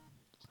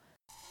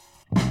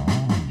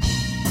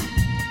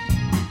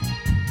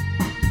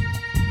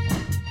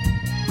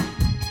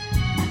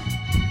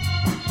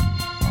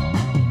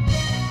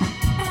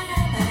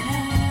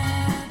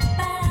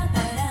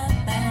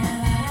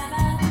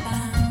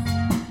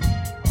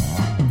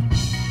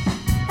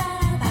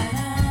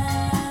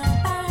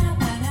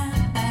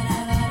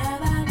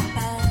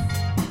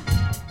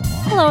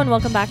Hello and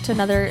welcome back to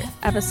another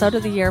episode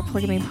of the Year of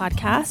Polygamy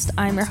podcast.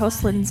 I'm your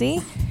host,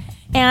 Lindsay,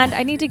 and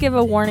I need to give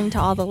a warning to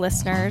all the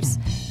listeners.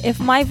 If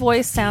my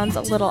voice sounds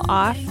a little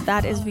off,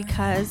 that is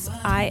because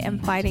I am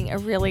fighting a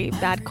really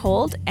bad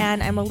cold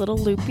and I'm a little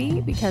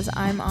loopy because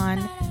I'm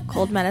on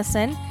cold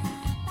medicine.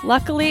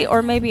 Luckily,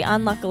 or maybe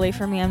unluckily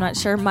for me, I'm not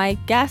sure, my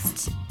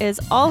guest is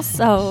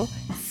also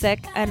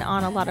sick and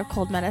on a lot of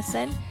cold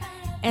medicine.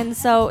 And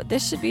so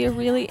this should be a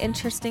really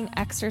interesting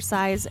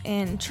exercise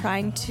in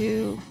trying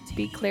to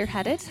be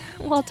clear-headed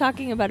while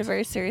talking about a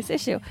very serious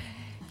issue.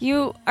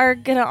 You are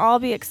going to all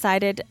be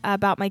excited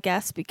about my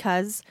guest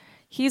because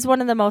he's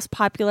one of the most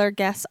popular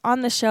guests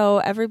on the show.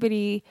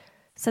 Everybody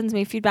sends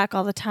me feedback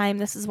all the time.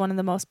 This is one of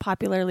the most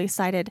popularly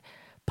cited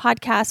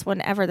podcasts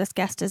whenever this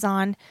guest is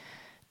on.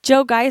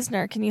 Joe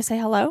Geisner, can you say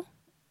hello?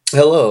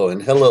 Hello,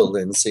 and hello,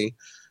 Lindsay.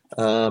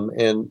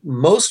 And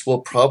most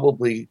will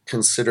probably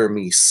consider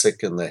me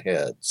sick in the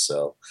head.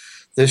 So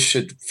this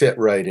should fit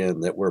right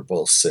in that we're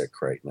both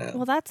sick right now.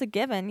 Well, that's a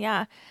given,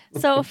 yeah.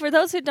 So for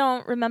those who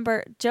don't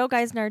remember, Joe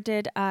Geisner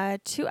did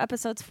 2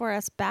 episodes for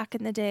us back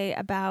in the day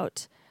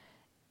about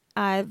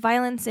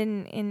violence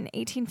in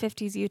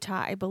 1850s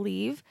Utah, I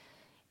believe.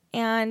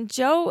 And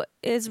Joe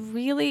is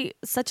really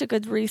such a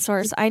good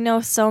resource. I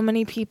know so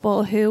many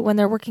people who, when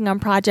they're working on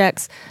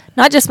projects,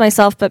 not just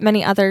myself, but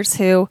many others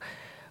who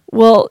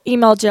will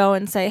email Joe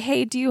and say,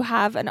 hey, do you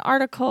have an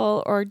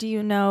article or do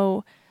you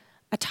know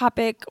a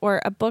topic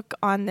or a book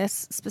on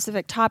this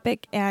specific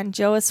topic? And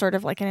Joe is sort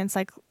of like an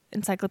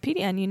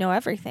encyclopedia and you know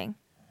everything.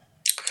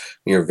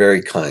 You're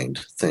very kind.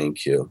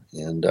 Thank you.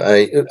 And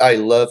I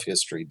love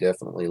history,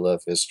 definitely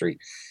love history.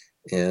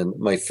 And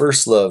my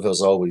first love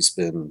has always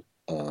been,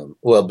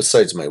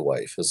 besides my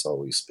wife, has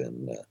always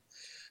been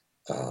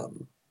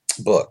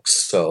books.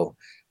 So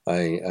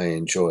I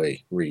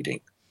enjoy reading.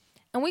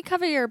 And we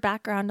cover your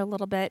background a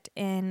little bit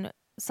in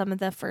some of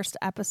the first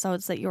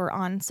episodes that you were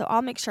on, so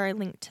I'll make sure I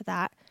link to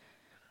that.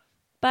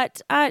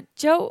 But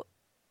Joe,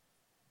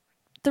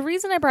 the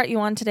reason I brought you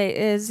on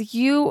today is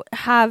you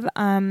have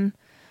a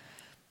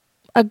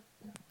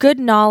good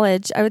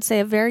knowledge, I would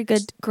say a very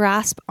good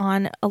grasp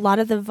on a lot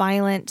of the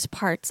violent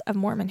parts of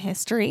Mormon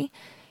history.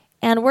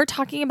 And we're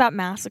talking about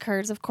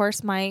massacres. Of course,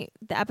 the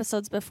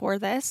episodes before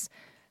this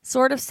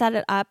sort of set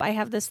it up. I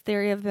have this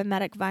theory of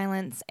mimetic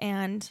violence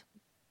and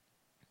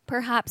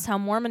perhaps how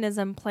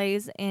Mormonism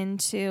plays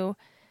into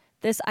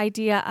this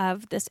idea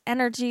of this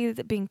energy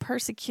that being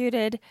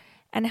persecuted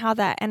and how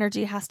that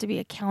energy has to be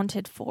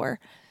accounted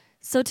for.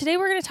 So today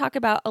we're going to talk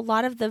about a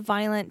lot of the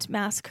violent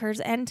massacres,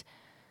 and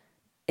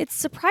it's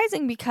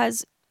surprising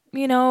because,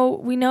 we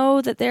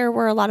know that there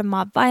were a lot of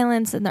mob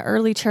violence in the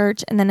early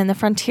church, and then in the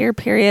frontier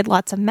period,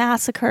 lots of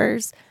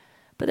massacres,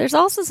 but there's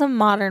also some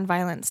modern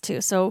violence too.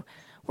 So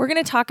we're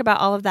going to talk about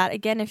all of that,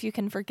 again, if you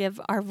can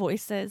forgive our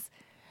voices.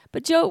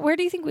 But Joe, where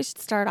do you think we should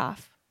start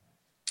off?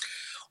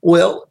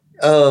 Well,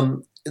 I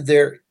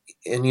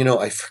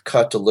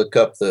forgot to look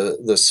up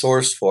the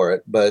source for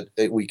it, but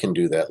we can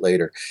do that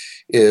later,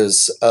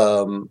 is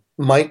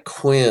Mike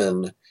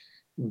Quinn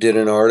did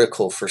an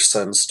article for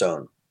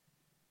Sunstone,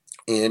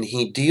 and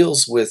he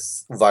deals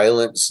with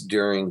violence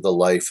during the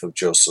life of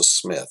Joseph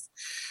Smith.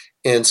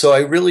 And so I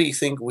really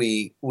think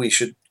we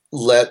should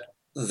let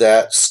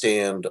that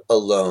stand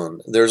alone.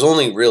 There's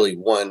only really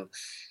one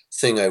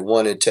thing I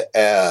wanted to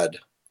add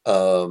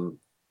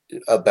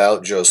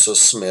about Joseph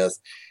Smith,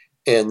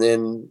 and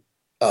then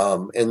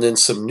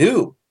some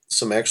new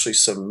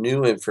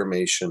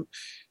information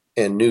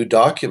and new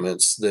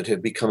documents that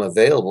have become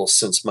available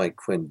since Mike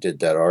Quinn did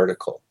that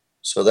article.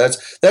 So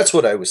that's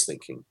what I was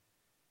thinking.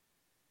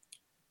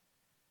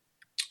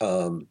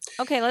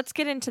 Okay, let's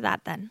get into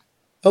that then.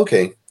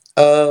 Okay.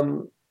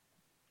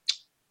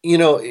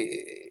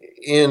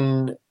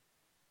 In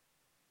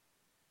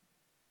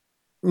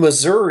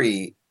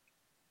Missouri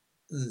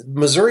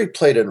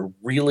played a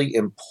really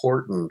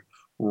important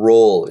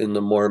role in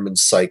the Mormon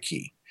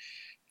psyche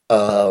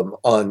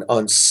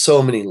on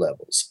so many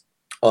levels.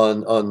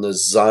 On the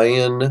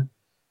Zion,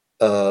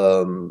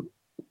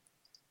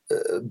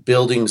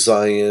 building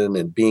Zion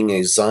and being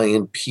a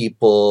Zion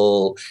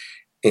people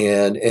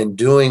and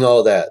doing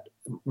all that.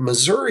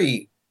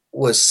 Missouri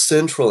was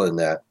central in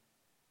that.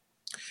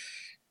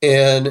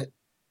 And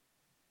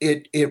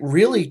it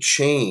really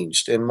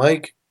changed. And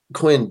Mike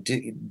Quinn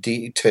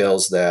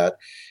details that,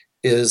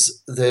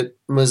 is that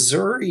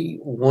Missouri,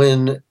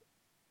 when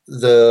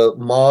the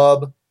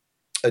mob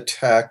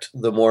attacked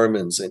the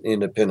Mormons in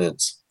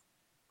Independence,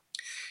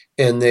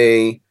 and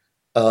they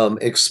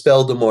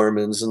expelled the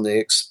Mormons, and they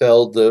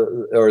expelled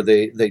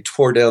they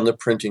tore down the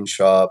printing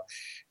shop,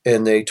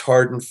 and they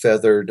tarred and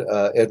feathered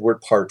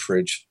Edward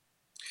Partridge.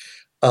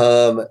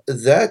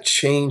 That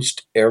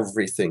changed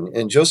everything.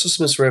 And Joseph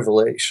Smith's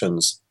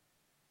revelations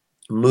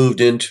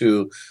moved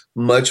into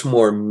much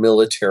more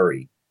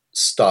military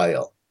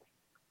style.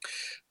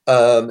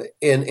 And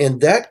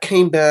that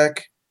came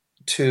back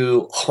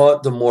to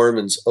haunt the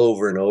Mormons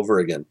over and over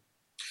again.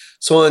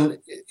 So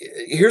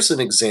here's an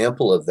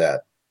example of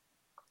that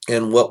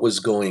and what was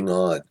going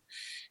on.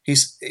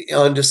 He's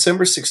on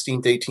December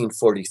 16th,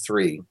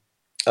 1843,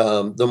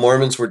 The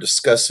Mormons were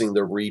discussing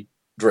the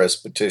redress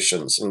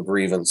petitions and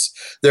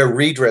their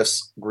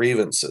redress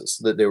grievances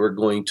that they were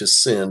going to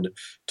send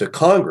to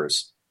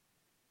Congress.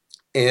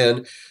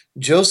 And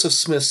Joseph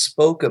Smith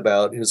spoke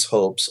about his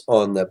hopes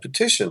on that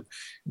petition.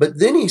 But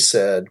then he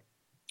said,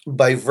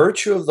 by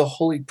virtue of the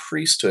holy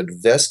priesthood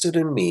vested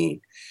in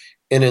me,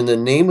 and in the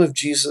name of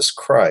Jesus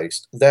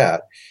Christ,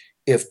 that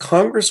if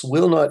Congress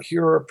will not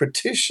hear our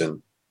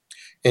petition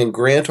and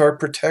grant our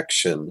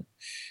protection,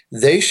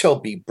 they shall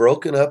be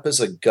broken up as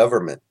a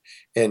government,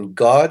 and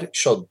God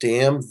shall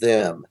damn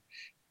them,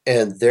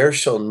 and there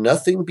shall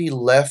nothing be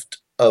left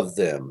of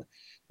them,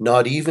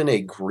 not even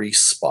a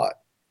grease spot.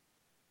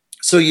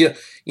 So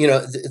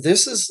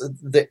this is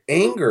the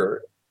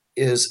anger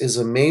is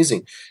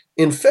amazing.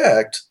 In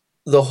fact,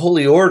 the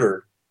Holy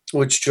Order,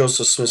 which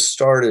Joseph Smith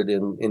started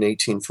in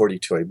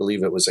 1842, I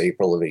believe it was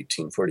April of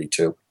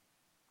 1842,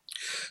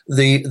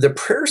 the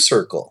prayer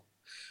circle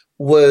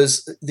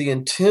was the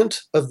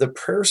intent of the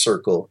prayer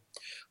circle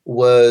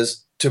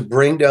was to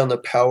bring down the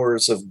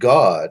powers of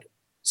God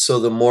so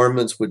the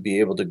Mormons would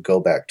be able to go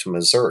back to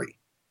Missouri.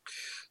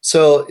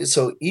 So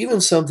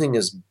even something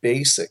as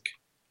basic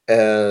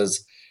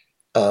as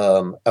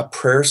a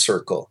prayer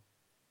circle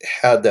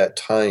had that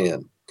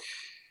tie-in.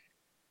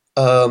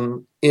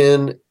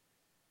 In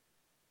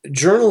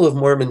Journal of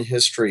Mormon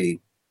History,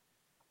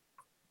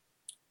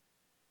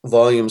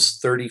 volumes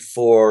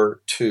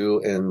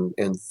 34-2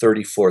 and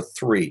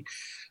 34-3,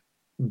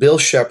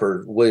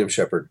 William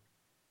Shepard,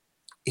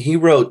 he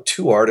wrote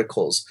 2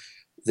 articles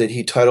that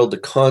he titled The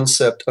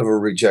Concept of a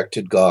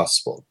Rejected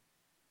Gospel.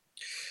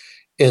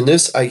 And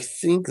I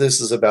think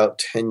this is about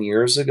 10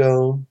 years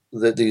ago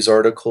that these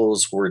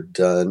articles were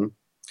done.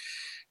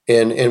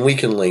 And we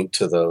can link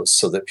to those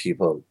so that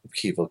people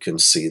can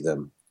see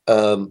them.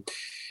 And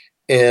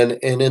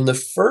in the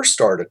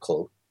first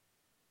article,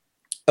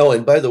 oh,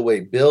 and by the way,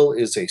 Bill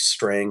is a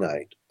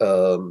Strangite.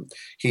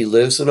 He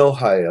lives in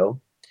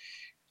Ohio,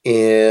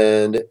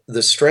 and the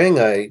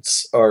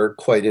Strangites are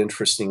quite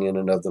interesting in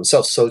and of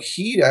themselves. So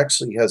he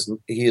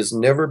has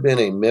never been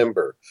a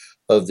member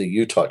of the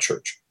Utah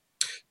Church,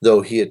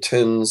 though he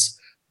attends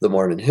the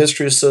Mormon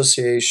History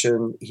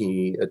Association.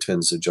 He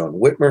attends the John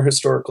Whitmer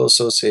Historical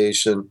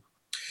Association.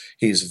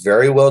 He's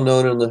very well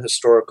known in the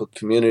historical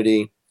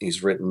community.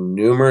 He's written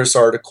numerous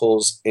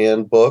articles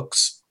and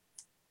books.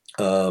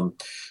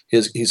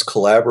 He's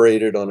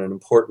collaborated on an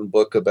important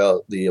book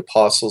about the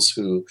apostles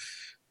who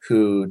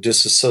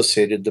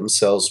disassociated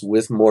themselves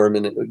with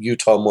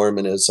Utah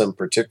Mormonism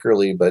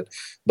particularly, but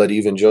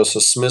even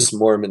Joseph Smith's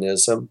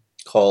Mormonism,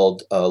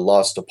 called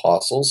Lost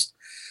Apostles.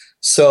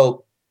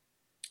 So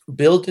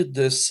Bill did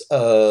this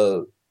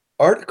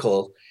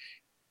article,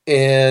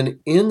 and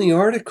in the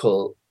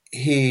article,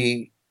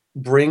 he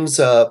brings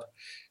up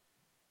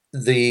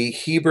the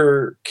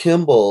Heber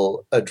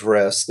Kimball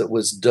address that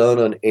was done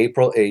on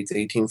April 8th,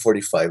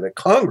 1845 at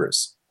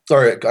conference.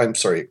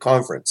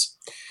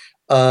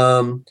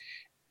 And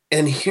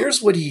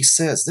here's what he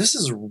says. This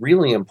is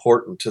really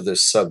important to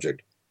this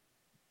subject.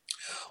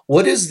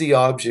 What is the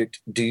object,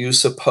 do you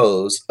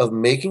suppose, of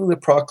making the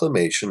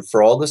proclamation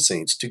for all the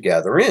saints to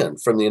gather in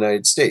from the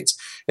United States?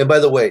 And by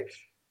the way,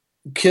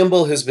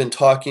 Kimball has been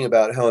talking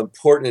about how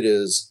important it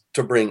is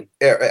to bring,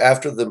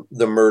 after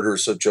the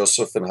murders of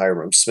Joseph and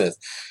Hyrum Smith,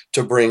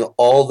 to bring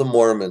all the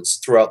Mormons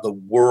throughout the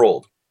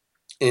world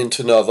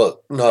into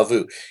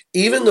Nauvoo.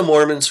 Even the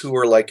Mormons who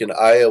are like in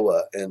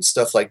Iowa and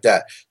stuff like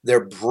that,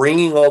 they're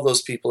bringing all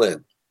those people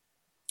in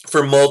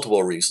for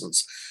multiple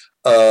reasons.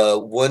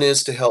 One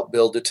is to help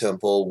build the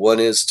temple. One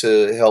is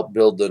to help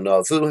build the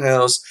Nauvoo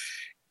house.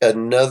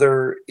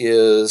 Another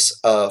is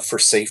for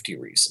safety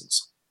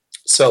reasons.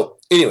 So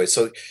anyway,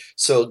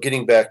 so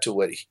getting back to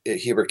what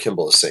Heber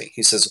Kimball is saying,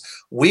 he says,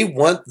 we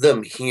want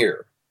them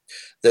here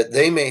that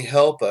they may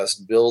help us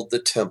build the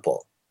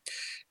temple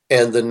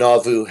and the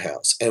Nauvoo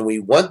house. And we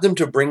want them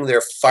to bring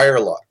their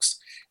firelocks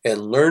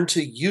and learn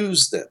to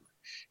use them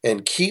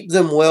and keep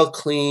them well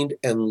cleaned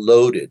and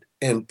loaded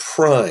and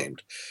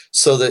primed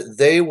so that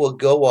they will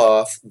go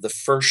off the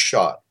first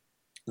shot,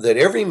 that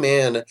every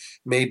man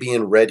may be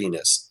in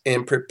readiness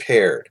and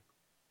prepared.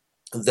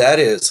 That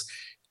is,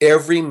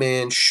 every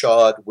man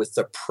shod with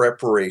the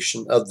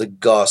preparation of the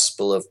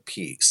gospel of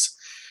peace.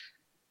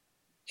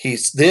 He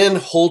then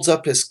holds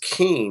up his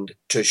cane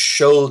to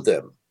show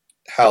them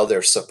how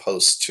they're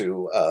supposed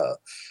to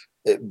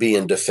be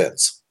in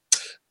defense.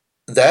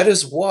 That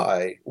is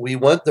why we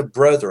want the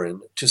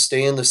brethren to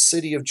stay in the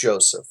city of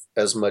Joseph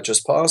as much as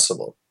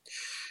possible.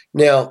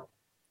 Now,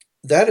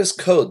 that is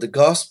code,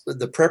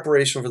 the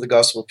preparation for the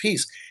gospel of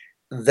peace.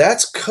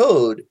 That's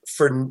code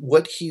for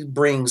what he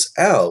brings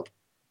out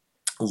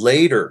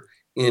later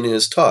in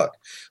his talk.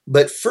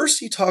 But first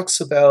he talks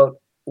about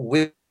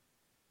women.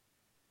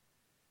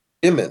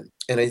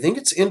 And I think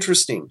it's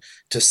interesting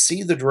to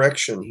see the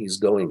direction he's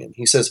going in.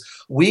 He says,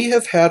 we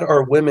have had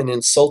our women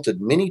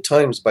insulted many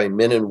times by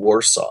men in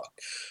Warsaw,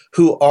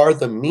 who are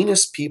the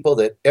meanest people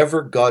that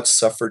ever God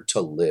suffered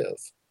to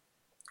live.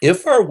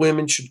 If our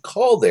women should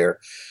call there,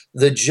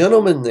 the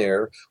gentlemen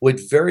there would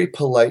very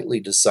politely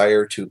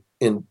desire to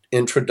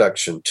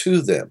introduction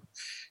to them,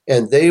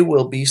 and they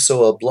will be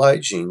so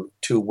obliging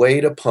to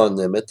wait upon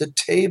them at the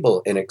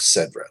table, and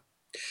etc.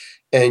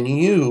 And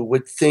you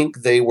would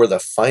think they were the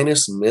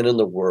finest men in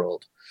the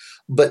world.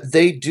 But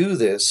they do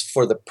this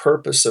for the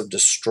purpose of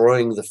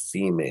destroying the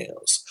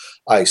females.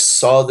 I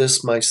saw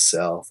this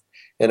myself,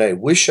 and I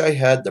wish I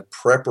had the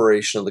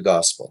preparation of the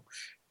gospel.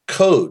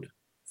 Code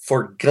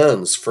for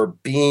guns, for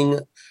being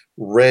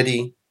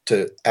ready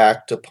to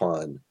act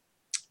upon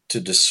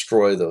to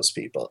destroy those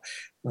people.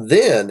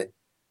 Then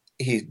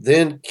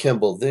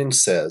Kimball then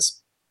says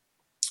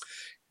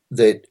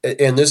that,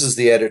 and this is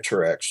the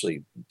editor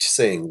actually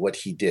saying what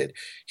he did.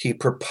 He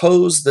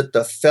proposed that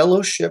the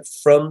fellowship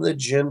from the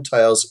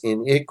Gentiles'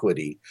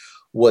 iniquity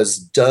was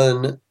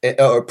done,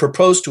 or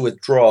proposed to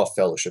withdraw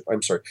fellowship.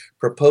 I'm sorry,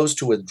 proposed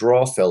to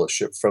withdraw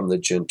fellowship from the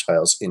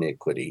Gentiles'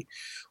 iniquity,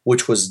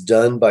 which was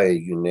done by a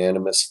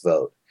unanimous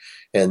vote.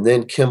 And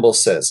then Kimball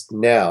says,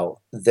 now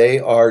they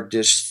are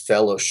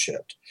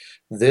disfellowshipped.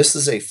 This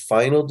is a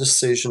final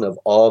decision of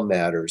all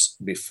matters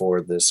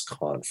before this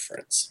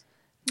conference.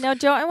 Now,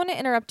 Joe, I want to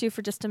interrupt you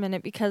for just a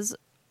minute, because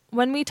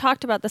when we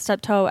talked about the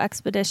Steptoe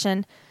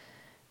expedition,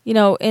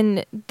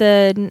 in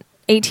the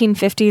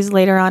 1850s,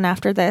 later on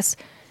after this,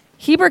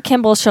 Heber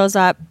Kimball shows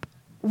up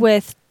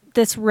with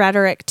this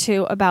rhetoric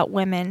too about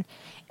women.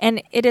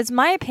 And it is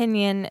my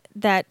opinion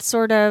that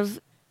sort of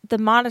the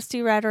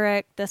modesty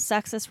rhetoric, the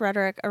sexist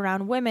rhetoric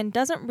around women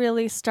doesn't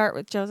really start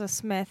with Joseph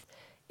Smith.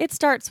 It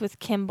starts with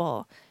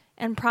Kimball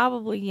and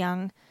probably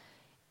Young.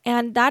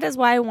 And that is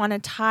why I want to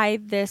tie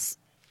this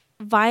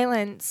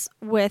violence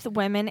with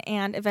women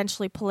and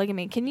eventually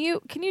polygamy. Can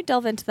you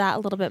delve into that a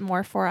little bit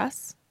more for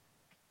us?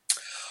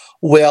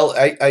 Well,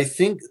 I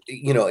think,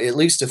 at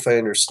least if I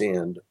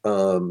understand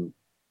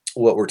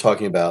what we're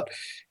talking about,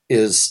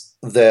 is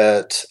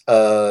that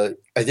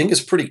I think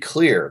it's pretty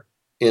clear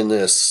in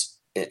this,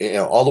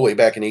 all the way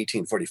back in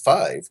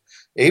 1845,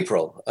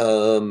 April,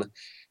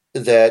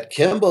 that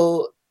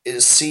Kimball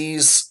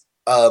sees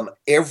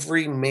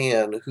every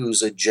man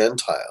who's a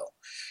Gentile.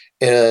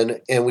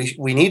 And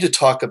we need to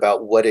talk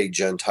about what a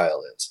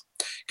Gentile is,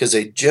 because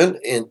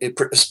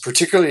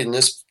particularly in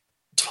this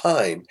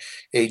time,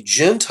 a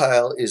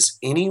Gentile is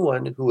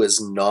anyone who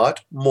is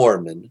not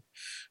Mormon,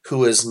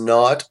 who is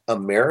not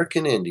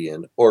American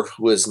Indian, or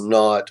who is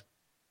not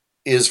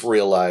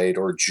Israelite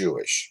or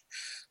Jewish.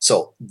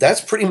 So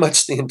that's pretty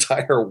much the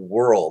entire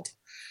world,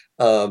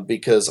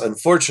 because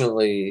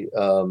unfortunately,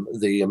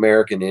 the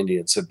American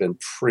Indians have been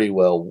pretty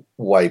well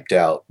wiped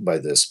out by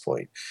this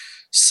point.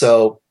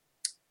 So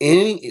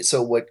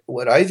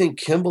what I think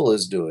Kimball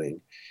is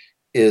doing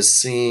is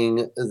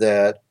seeing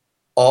that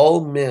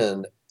all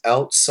men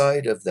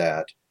outside of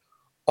that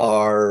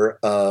are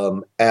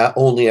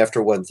only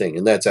after one thing,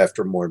 and that's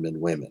after Mormon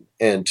women,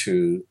 and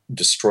to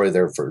destroy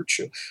their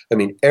virtue. I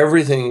mean,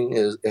 everything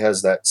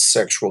has that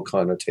sexual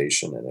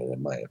connotation in it,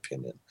 in my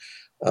opinion.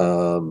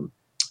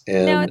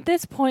 Now, at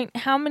this point,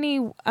 how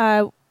many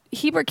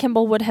Heber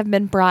Kimball would have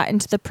been brought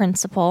into the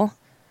principle?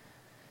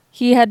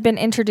 He had been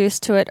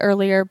introduced to it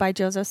earlier by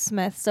Joseph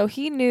Smith, so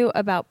he knew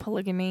about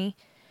polygamy.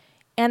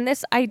 And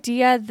this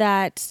idea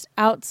that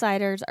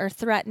outsiders are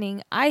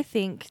threatening, I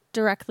think,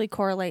 directly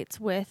correlates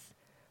with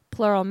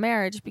plural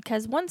marriage,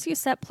 because once you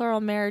set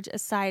plural marriage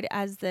aside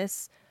as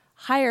this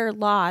higher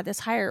law,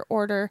 this higher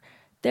order,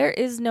 there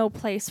is no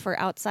place for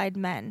outside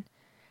men.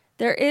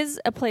 There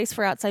is a place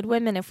for outside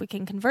women if we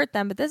can convert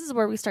them, but this is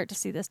where we start to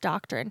see this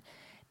doctrine.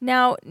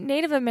 Now,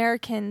 Native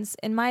Americans,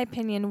 in my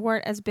opinion,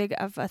 weren't as big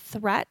of a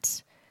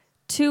threat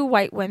to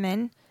white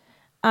women,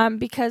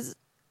 because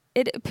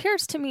it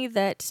appears to me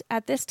that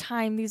at this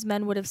time these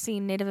men would have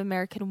seen Native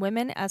American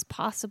women as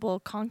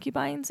possible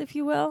concubines, if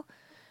you will,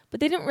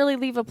 but they didn't really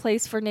leave a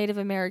place for Native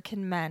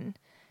American men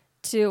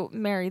to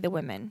marry the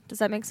women. Does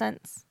that make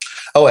sense?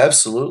 Oh,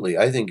 absolutely.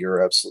 I think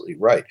you're absolutely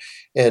right.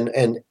 And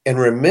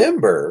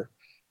remember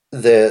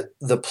that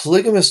the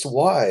polygamist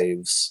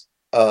wives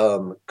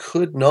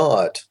could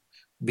not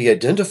be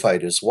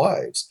identified as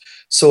wives.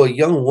 So a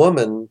young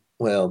woman,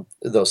 well,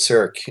 though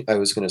I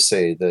was going to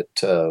say that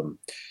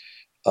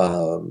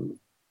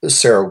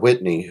Sarah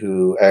Whitney,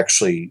 who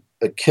actually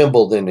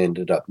Kimball then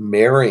ended up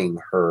marrying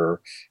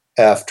her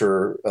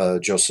after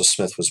Joseph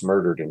Smith was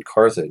murdered in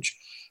Carthage,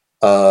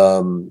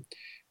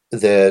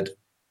 that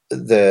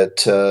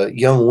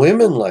young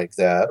women like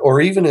that, or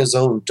even his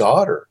own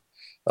daughter,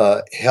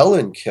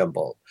 Helen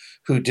Kimball,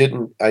 who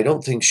I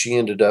don't think she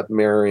ended up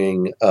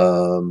marrying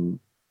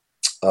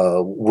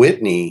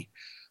Whitney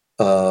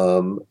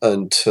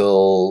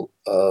until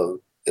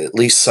at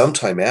least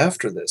sometime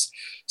after this.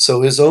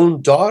 So his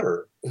own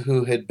daughter,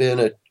 who had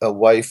been a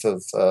wife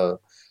of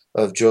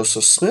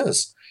Joseph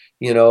Smith's,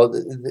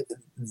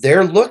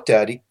 they're looked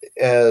at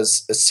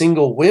as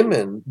single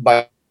women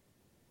by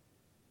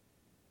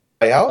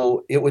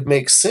how it would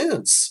make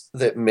sense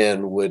that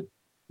men would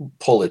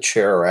pull a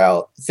chair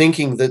out,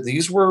 thinking that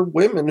these were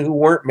women who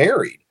weren't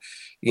married,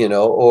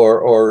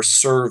 or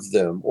serve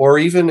them, or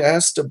even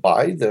ask to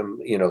buy them,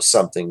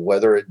 something,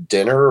 whether at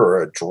dinner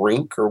or a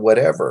drink or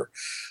whatever.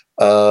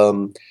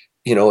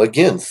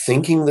 again,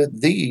 thinking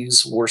that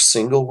these were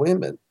single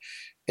women.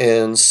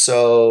 And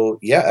so,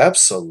 yeah,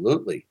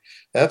 absolutely.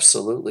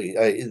 Absolutely.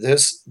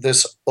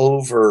 This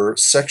over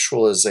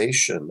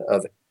sexualization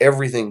of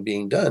everything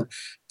being done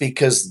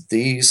because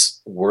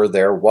these were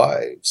their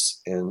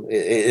wives and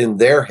in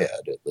their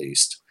head, at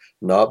least,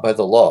 not by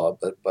the law,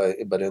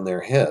 but in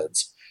their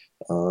heads.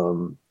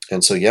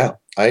 And so, yeah,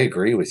 I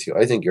agree with you.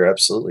 I think you're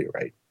absolutely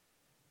right.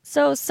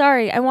 So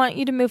sorry, I want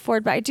you to move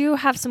forward, but I do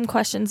have some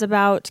questions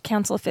about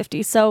Council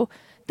 50. So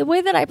the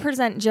way that I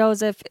present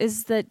Joseph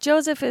is that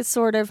Joseph is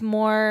sort of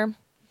more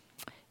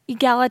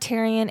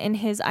egalitarian in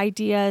his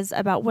ideas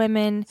about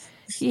women.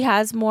 He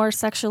has more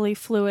sexually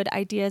fluid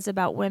ideas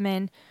about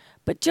women.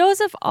 But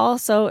Joseph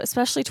also,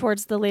 especially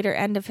towards the later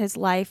end of his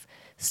life,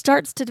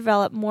 starts to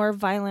develop more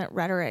violent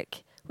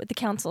rhetoric with the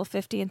Council of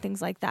 50 and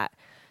things like that.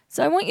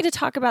 So I want you to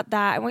talk about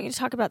that. I want you to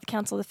talk about the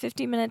Council of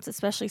 50 Minutes,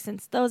 especially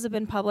since those have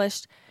been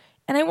published.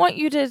 And I want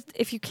you to,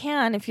 if you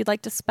can, if you'd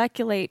like to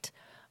speculate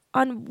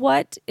on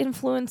what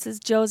influences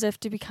Joseph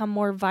to become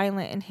more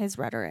violent in his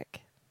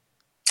rhetoric.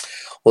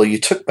 Well, you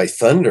took my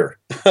thunder.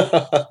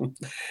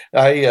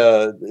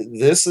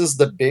 This is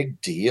the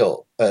big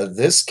deal.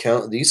 These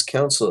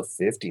Council of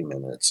 50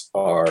 Minutes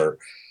are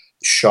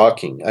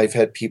shocking. I've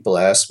had people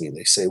ask me,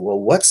 they say, well,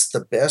 what's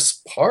the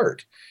best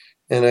part?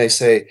 And I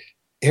say,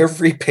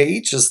 every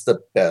page is the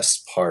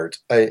best part.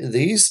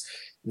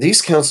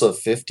 These Council of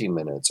 50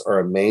 Minutes are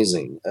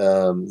amazing.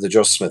 The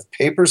Joseph Smith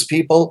Papers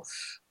people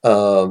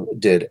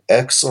did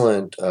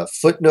excellent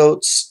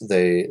footnotes.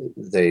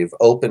 They've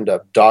opened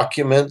up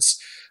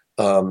documents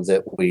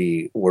that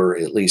we were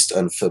at least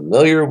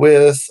unfamiliar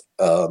with.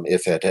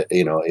 If it,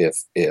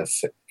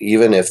 if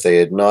even if they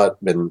had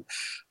not been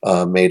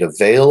made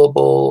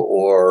available,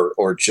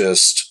 or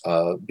just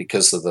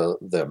because of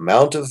the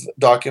amount of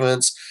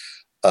documents,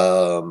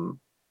 um,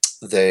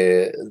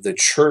 the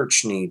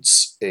church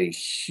needs a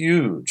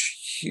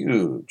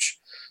huge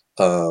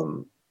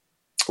um,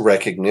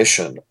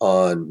 recognition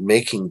on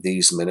making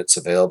these minutes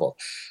available.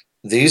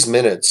 These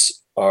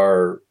minutes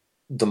are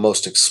the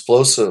most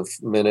explosive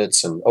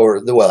minutes,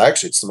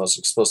 actually, it's the most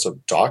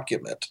explosive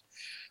document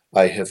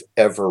I have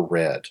ever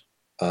read.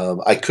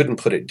 I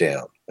couldn't put it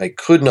down. I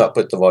could not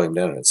put the volume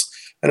down.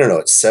 I don't know,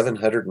 it's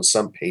 700 and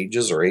some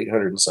pages or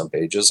 800 and some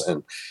pages,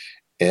 and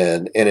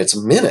it's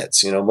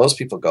minutes. Most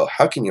people go,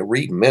 how can you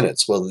read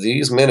minutes? Well,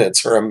 these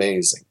minutes are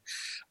amazing.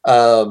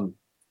 Um,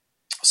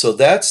 so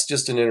that's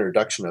just an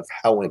introduction of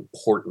how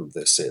important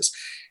this is.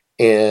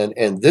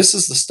 And this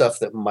is the stuff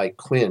that Mike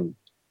Quinn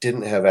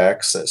didn't have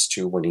access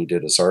to when he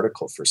did his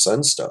article for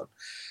Sunstone.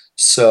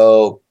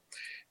 So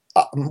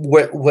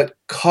what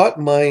caught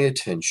my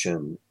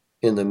attention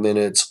in the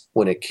minutes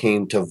when it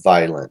came to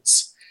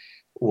violence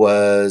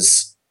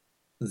was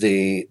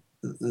the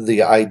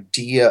the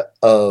idea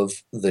of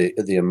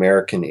the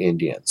American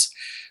Indians.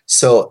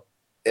 So,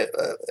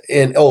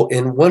 and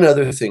one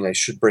other thing I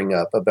should bring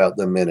up about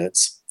the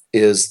minutes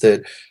is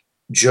that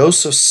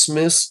Joseph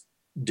Smith,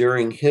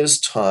 during his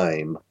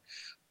time,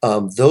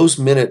 those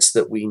minutes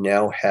that we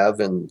now have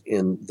in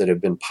that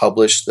have been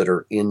published, that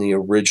are in the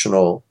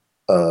original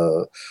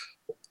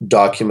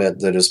document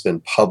that has been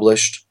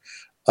published,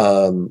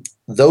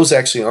 those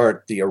actually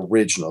aren't the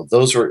original.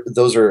 Those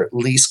are at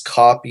least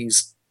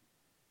copies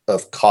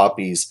of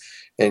copies,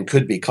 and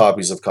could be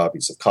copies of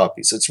copies of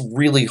copies. It's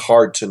really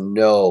hard to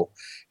know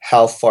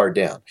how far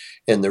down.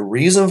 And the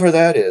reason for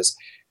that is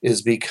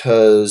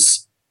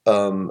because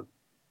the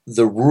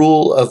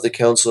rule of the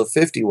Council of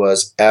 50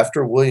 was,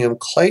 after William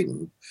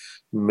Clayton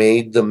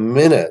made the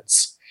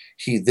minutes,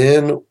 he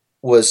then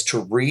was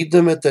to read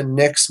them at the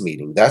next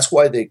meeting. That's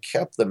why they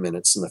kept the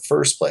minutes in the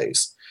first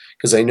place.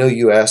 Because I know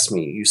you asked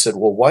me, you said,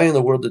 well, why in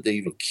the world did they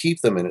even keep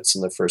the minutes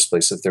in the first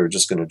place if they were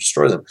just going to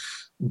destroy them?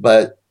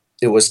 But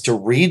it was to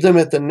read them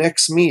at the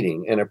next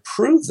meeting and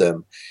approve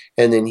them.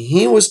 And then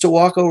he was to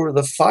walk over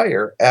the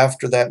fire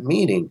after that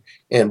meeting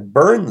and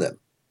burn them.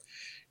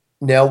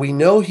 Now, we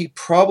know he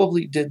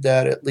probably did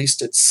that at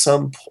least at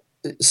some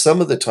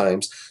of the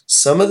times.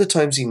 Some of the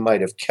times he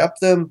might have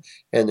kept them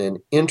and then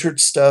entered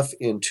stuff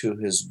into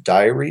his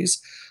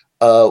diaries.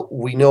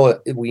 We know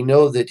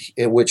that,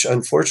 which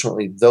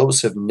unfortunately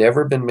those have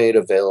never been made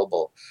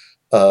available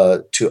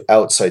to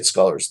outside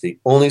scholars. The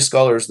only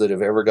scholars that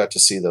have ever got to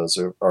see those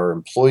are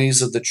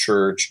employees of the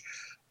church,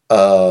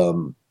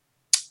 and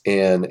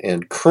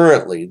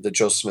currently the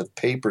Joseph Smith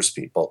Papers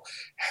people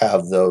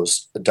have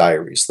those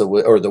diaries, the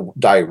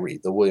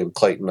William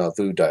Clayton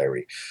Nauvoo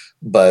diary,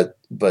 but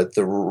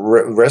the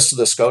rest of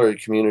the scholarly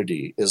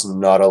community is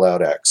not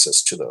allowed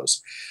access to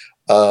those.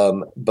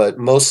 But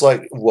most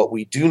likely, what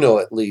we do know,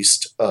 at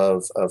least,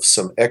 of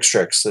some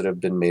extracts that have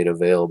been made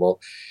available,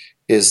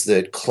 is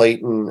that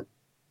Clayton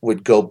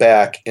would go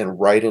back and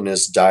write in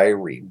his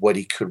diary what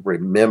he could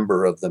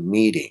remember of the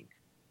meeting.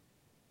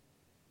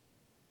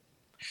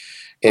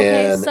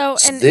 Okay, And so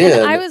and I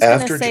then was going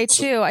to after say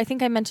Joseph, too, I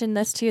think I mentioned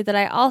this to you, that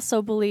I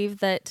also believe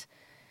that,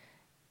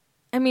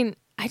 I mean,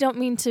 I don't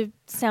mean to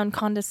sound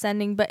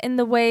condescending, but in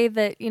the way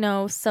that,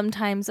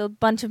 sometimes a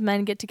bunch of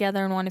men get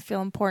together and want to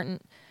feel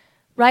important.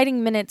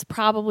 writing minutes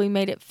probably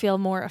made it feel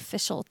more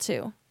official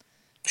too.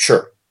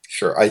 Sure.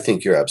 I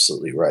think you're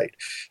absolutely right.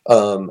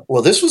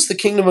 Well, this was the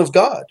kingdom of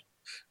God.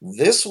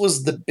 This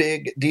was the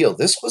big deal.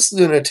 This was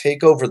going to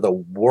take over the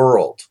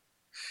world.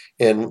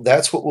 And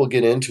that's what we'll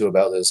get into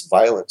about this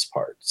violence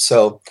part.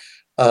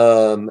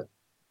 Um,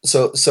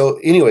 so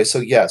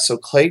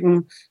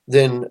Clayton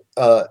then,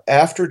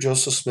 after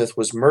Joseph Smith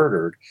was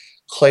murdered,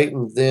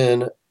 Clayton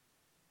then,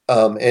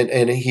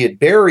 and he had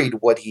buried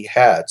what he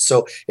had.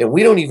 So, and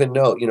we don't even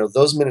know,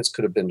 those minutes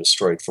could have been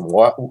destroyed from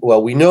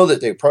well, we know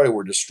that they probably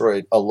were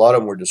destroyed. A lot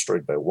of them were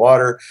destroyed by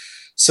water.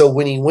 So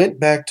when he went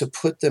back to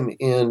put them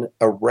in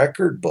a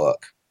record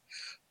book,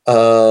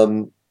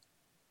 um,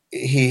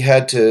 he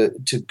had to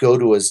go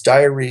to his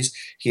diaries.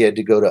 He had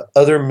to go to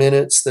other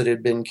minutes that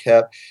had been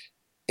kept,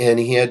 and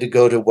he had to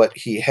go to what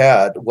he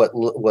had, what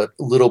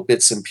little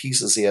bits and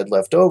pieces he had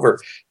left over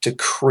to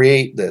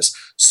create this.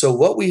 So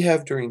what we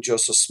have during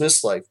Joseph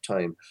Smith's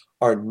lifetime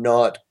are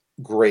not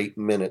great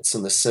minutes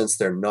in the sense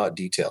they're not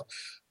detailed.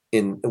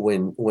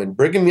 When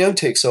Brigham Young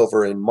takes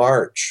over in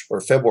March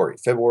or February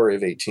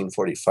of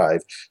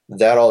 1845,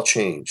 that all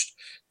changed.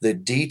 The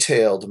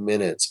detailed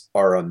minutes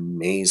are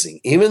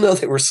amazing, even though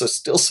they were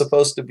still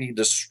supposed to be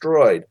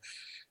destroyed.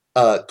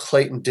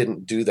 Clayton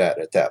didn't do that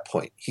at that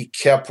point. He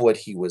kept what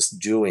he was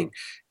doing,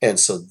 and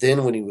so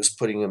then when he was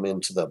putting them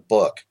into the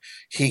book,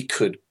 he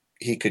could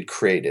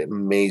create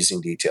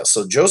amazing details.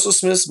 So Joseph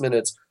Smith's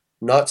minutes,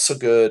 not so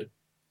good.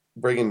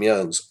 Brigham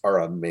Young's are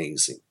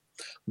amazing.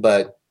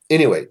 But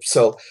anyway,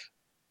 so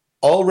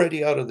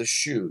already out of the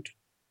chute,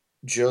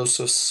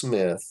 Joseph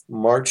Smith,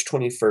 March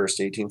 21st,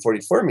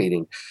 1844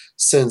 meeting,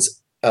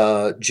 sends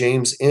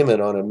James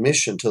Emmett on a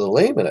mission to the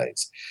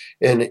Lamanites.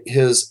 And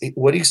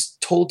what he's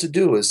told to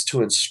do is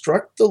to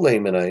instruct the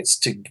Lamanites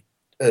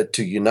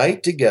to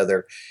unite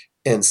together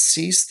and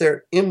cease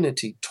their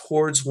enmity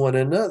towards one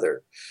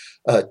another,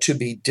 to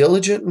be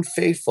diligent and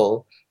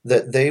faithful,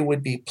 that they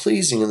would be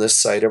pleasing in the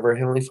sight of our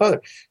Heavenly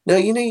Father. Now,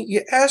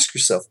 you ask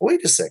yourself,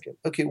 wait a second,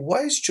 okay,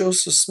 why is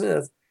Joseph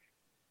Smith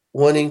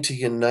wanting to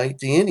unite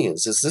the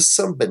Indians? Is this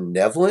some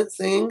benevolent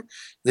thing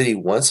that he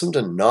wants them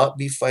to not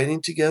be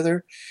fighting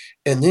together?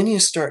 And then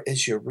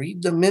as you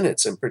read the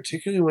minutes, and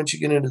particularly once you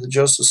get into the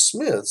Joseph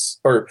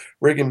Smiths or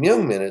Brigham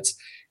Young minutes,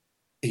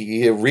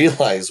 you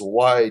realize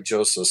why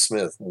Joseph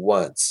Smith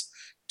wants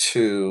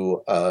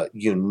to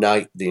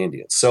unite the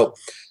Indians.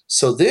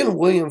 So then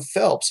William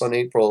Phelps on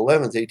April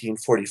 11th,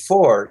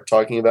 1844,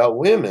 talking about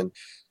women,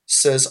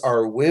 says,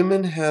 our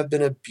women have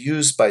been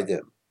abused by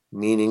them,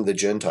 meaning the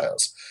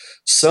Gentiles,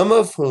 some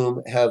of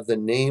whom have the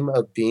name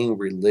of being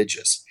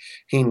religious.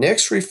 He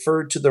next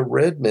referred to the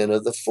red men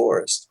of the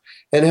forest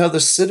and how the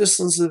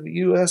citizens of the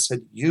U.S.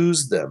 had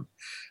used them.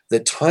 The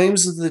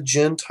times of the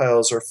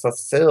Gentiles are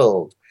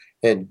fulfilled,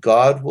 and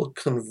God will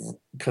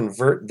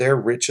convert their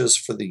riches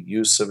for the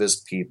use of his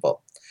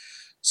people.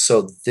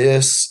 So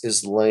this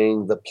is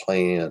laying the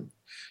plan.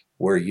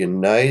 We're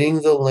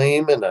uniting the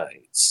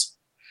Lamanites,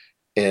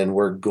 and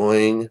we're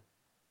going,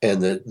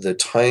 and the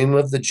time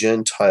of the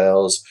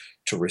Gentiles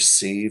to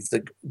receive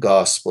the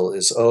gospel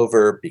is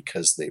over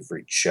because they've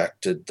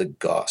rejected the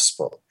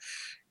gospel.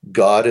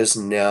 God is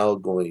now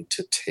going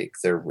to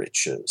take their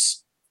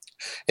riches.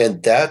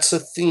 And that's a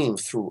theme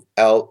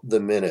throughout the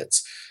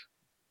minutes.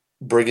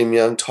 Brigham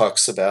Young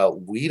talks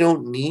about, we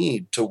don't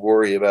need to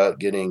worry about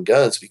getting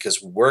guns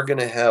because we're going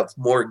to have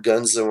more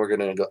guns than we're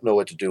going to know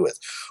what to do with.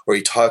 Or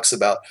he talks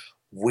about,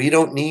 we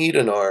don't need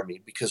an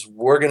army because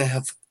we're going to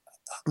have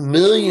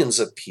millions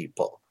of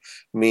people,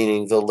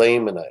 meaning the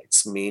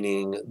Lamanites,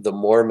 meaning the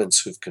Mormons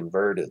who've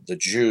converted, the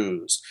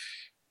Jews,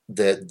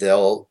 that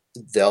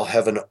they'll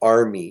have an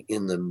army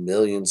in the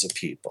millions of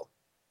people.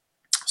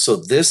 So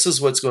this is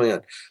what's going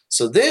on.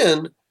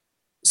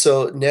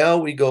 So now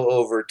we go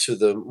over to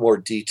the more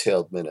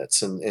detailed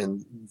minutes,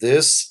 and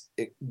this,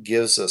 it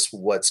gives us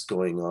what's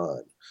going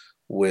on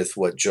with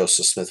what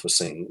Joseph Smith was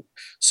saying.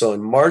 So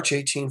in March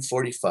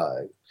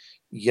 1845,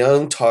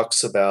 Young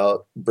talks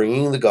about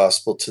bringing the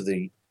gospel to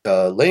the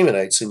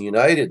Lamanites and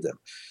united them,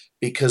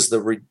 because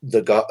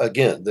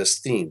again, this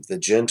theme, the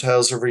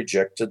Gentiles have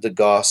rejected the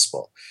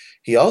gospel.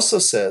 He also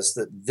says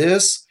that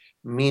this,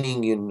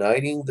 meaning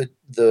uniting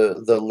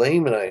the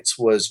Lamanites,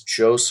 was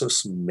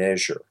Joseph's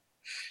measure.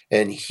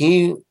 And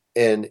he,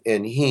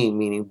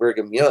 meaning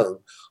Brigham Young,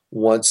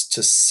 wants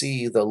to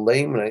see the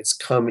Lamanites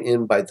come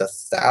in by the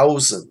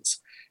thousands,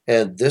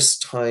 and this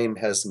time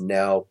has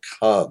now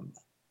come.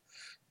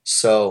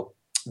 So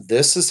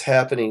this is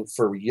happening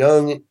for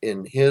Young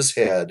in his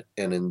head,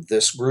 and in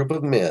this group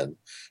of men,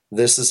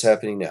 this is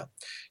happening now.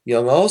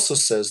 Young also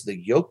says the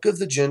yoke of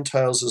the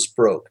Gentiles is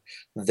broke.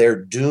 Their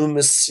doom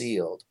is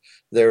sealed.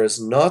 There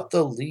is not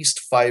the least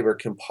fiber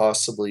can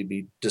possibly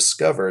be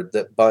discovered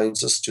that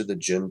binds us to the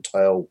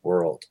Gentile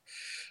world.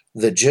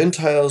 The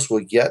Gentiles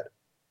will yet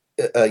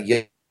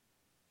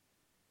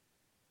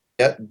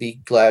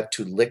be glad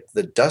to lick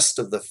the dust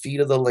of the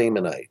feet of the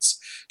Lamanites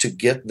to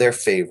get their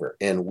favor,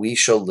 and we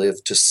shall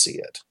live to see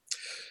it.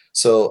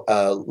 So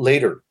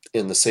later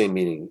in the same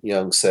meeting,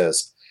 Young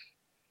says,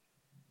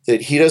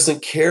 that he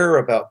doesn't care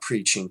about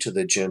preaching to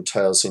the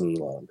Gentiles any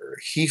longer.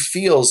 He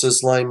feels,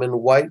 as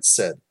Lyman White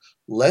said,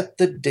 let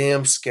the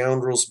damn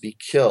scoundrels be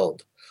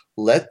killed.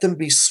 Let them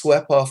be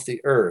swept off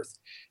the earth.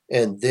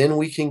 And then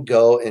we can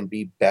go and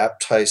be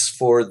baptized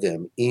for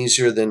them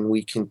easier than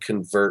we can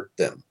convert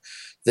them.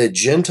 The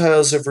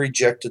Gentiles have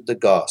rejected the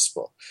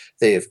gospel.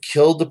 They have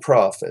killed the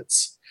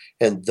prophets.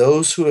 And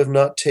those who have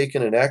not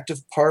taken an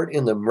active part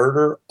in the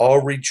murder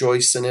all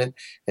rejoice in it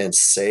and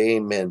say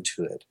amen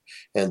to it.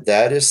 And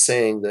that is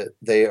saying that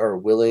they are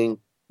willing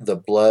the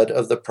blood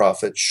of the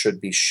prophets should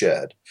be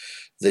shed.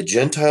 The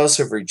Gentiles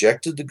have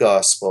rejected the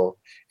gospel,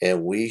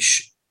 and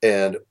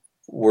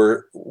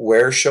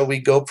where shall we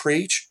go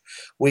preach?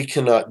 We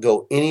cannot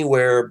go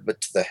anywhere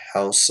but to the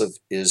house of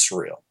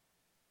Israel.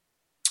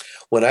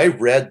 When I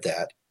read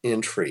that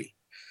entry,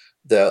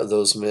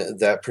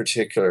 that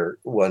particular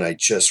one I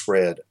just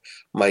read,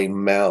 my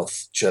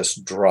mouth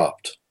just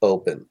dropped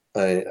open.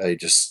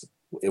 It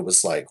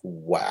was like,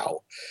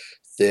 wow,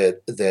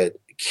 that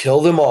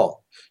kill them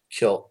all,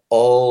 kill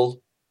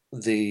all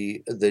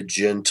the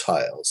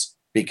Gentiles,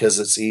 because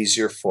it's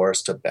easier for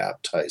us to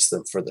baptize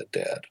them for the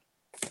dead.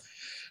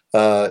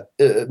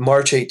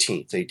 March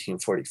 18th,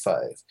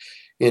 1845.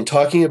 In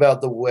talking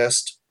about the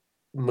West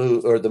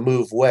move, or the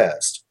move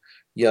west,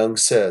 Young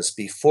says,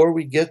 before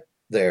we get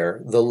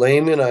there, the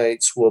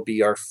Lamanites will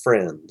be our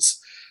friends.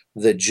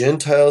 The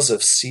Gentiles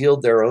have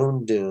sealed their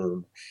own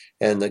doom,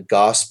 and the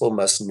gospel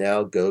must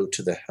now go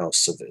to the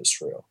house of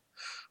Israel.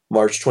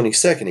 March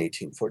 22nd,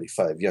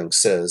 1845, Young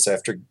says,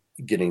 after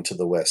getting to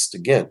the West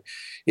again,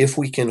 if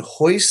we can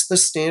hoist the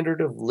standard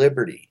of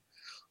liberty,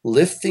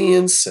 lift the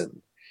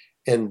ensign,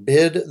 and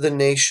bid the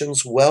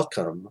nations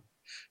welcome,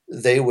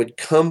 they would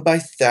come by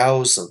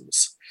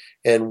thousands.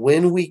 And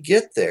when we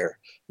get there,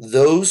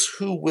 those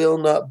who will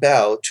not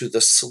bow to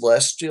the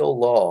celestial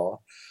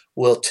law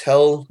will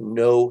tell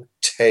no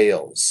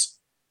tales.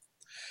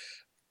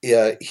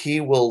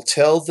 He will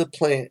tell the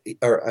plan,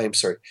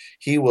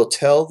 he will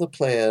tell the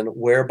plan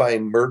whereby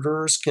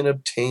murderers can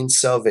obtain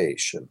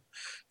salvation.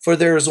 For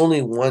there is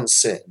only one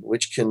sin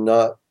which can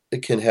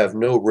have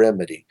no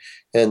remedy,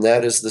 and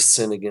that is the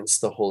sin against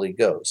the Holy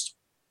Ghost.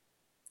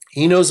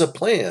 He knows a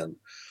plan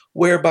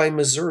whereby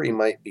Missouri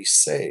might be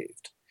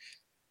saved.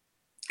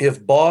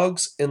 If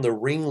Boggs and the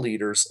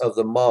ringleaders of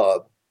the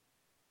mob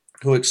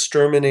who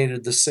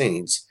exterminated the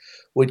saints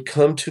would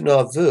come to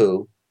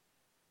Nauvoo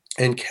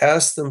and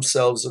cast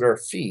themselves at our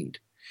feet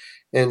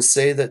and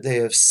say that they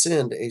have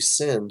sinned a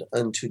sin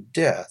unto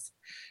death,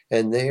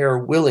 and they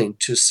are willing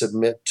to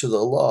submit to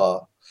the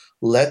law,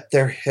 let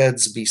their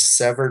heads be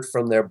severed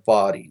from their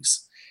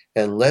bodies,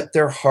 and let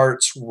their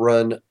hearts'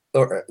 blood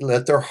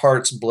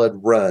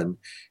run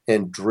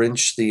and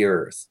drench the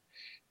earth.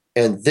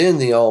 And then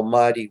the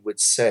Almighty would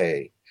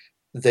say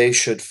they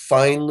should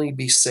finally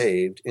be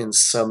saved in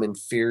some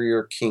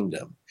inferior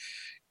kingdom.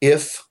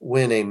 If,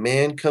 when a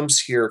man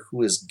comes here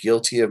who is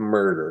guilty of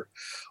murder,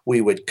 we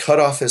would cut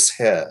off his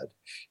head,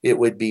 it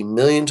would be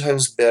 1,000,000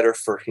 times better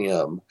for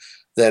him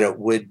than it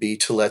would be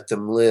to let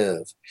them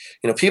live.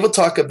 People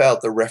talk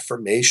about the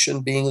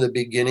Reformation being the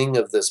beginning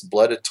of this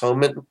blood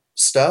atonement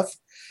stuff.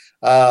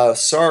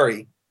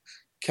 Sorry.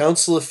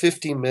 Council of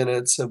 50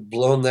 Minutes have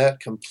blown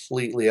that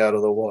completely out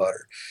of the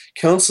water.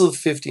 Council of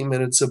 50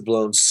 Minutes have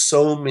blown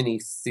so many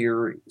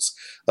theories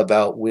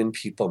about when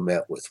people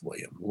met with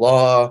William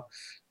Law,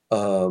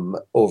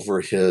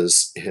 over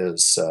his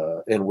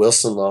and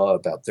Wilson Law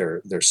about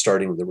their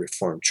starting the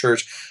Reformed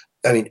Church.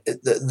 I mean,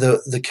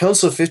 the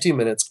Council of 50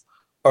 Minutes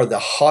are the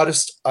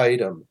hottest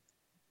item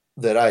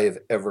that I have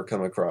ever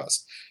come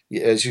across.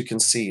 As you can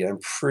see, I'm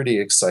pretty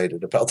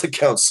excited about the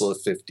Council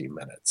of 50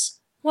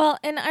 Minutes. Well,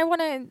 and I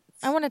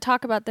want to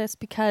talk about this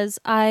because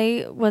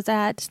I was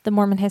at the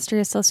Mormon History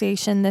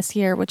Association this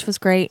year, which was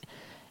great.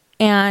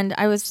 And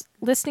I was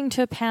listening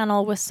to a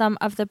panel with some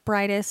of the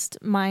brightest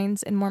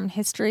minds in Mormon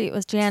history. It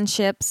was Jan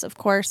Ships, of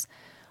course,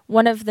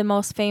 one of the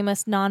most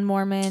famous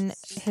non-Mormon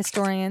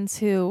historians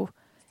who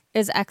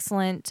is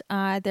excellent.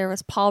 There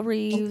was Paul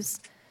Reeves,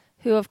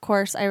 who, of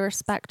course, I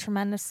respect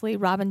tremendously.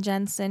 Robin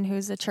Jensen,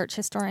 who's a church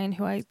historian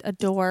who I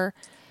adore.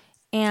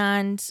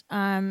 And,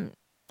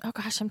 oh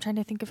gosh, I'm trying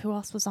to think of who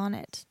else was on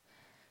it.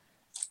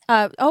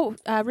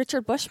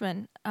 Richard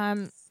Bushman.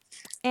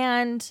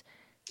 And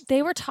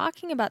they were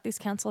talking about these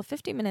Council of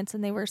 50 Minutes,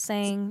 and they were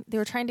trying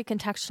to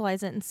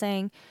contextualize it and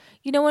saying,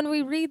 when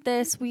we read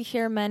this, we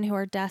hear men who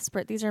are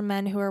desperate. These are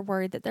men who are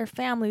worried that their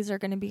families are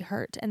going to be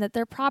hurt and that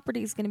their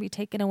property is going to be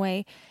taken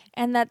away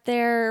and that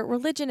their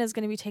religion is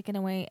going to be taken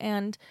away.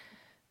 And,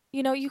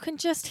 you can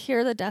just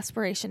hear the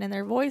desperation in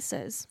their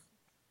voices.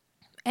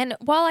 And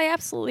while I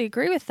absolutely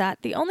agree with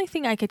that, the only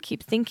thing I could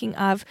keep thinking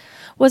of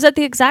was at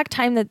the exact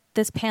time that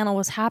this panel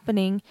was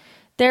happening,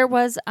 there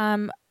was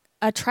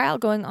a trial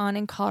going on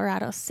in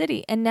Colorado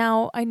City. And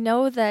now I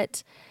know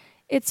that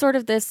it's sort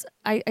of this,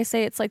 I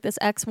say it's like this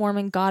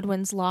ex-Mormon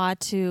Godwin's law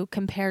to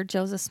compare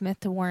Joseph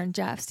Smith to Warren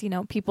Jeffs.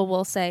 People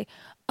will say,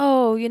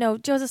 oh,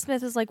 Joseph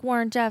Smith is like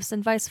Warren Jeffs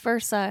and vice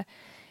versa.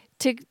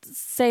 to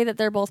say that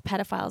they're both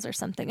pedophiles or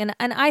something. And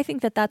I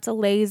think that that's a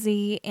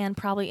lazy and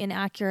probably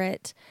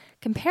inaccurate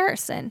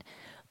comparison.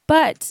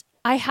 But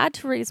I had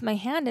to raise my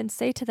hand and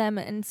say to them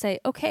and say,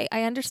 okay,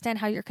 I understand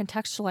how you're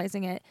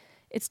contextualizing it.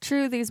 It's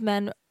true these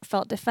men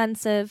felt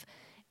defensive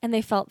and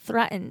they felt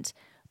threatened.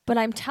 But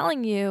I'm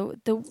telling you,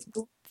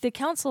 the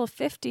Council of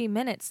 50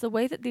 Minutes, the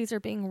way that these are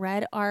being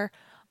read are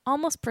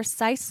almost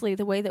precisely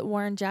the way that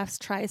Warren Jeffs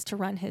tries to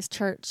run his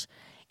church.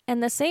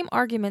 And the same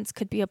arguments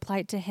could be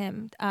applied to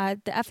him.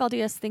 The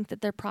FLDS think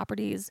that their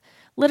property is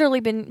literally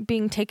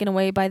being taken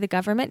away by the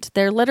government.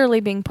 They're literally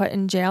being put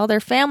in jail.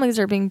 Their families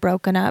are being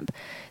broken up.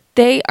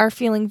 They are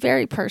feeling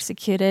very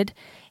persecuted.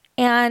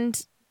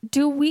 And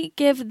do we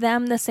give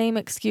them the same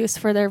excuse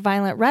for their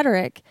violent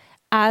rhetoric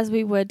as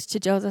we would to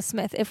Joseph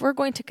Smith? If we're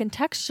going to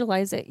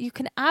contextualize it, you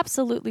can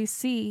absolutely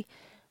see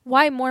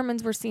why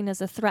Mormons were seen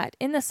as a threat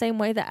in the same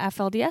way that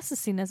FLDS is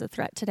seen as a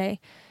threat today.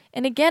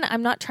 And again,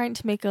 I'm not trying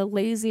to make a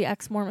lazy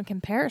ex-Mormon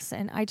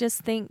comparison. I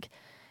just think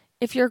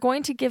if you're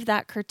going to give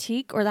that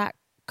critique or that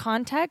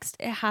context,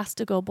 it has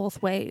to go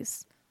both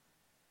ways.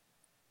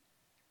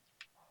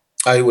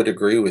 I would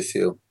agree with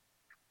you.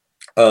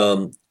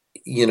 And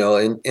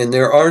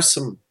there are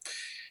some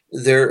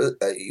there.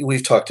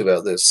 We've talked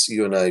about this,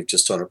 you and I,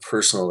 just on a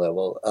personal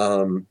level.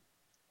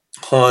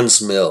 Haun's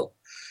Mill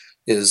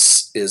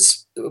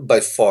is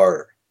by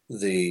far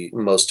the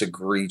most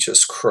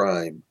egregious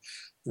crime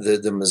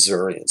that the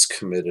Missourians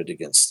committed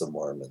against the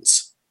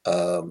Mormons.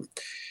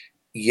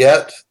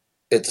 Yet,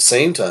 at the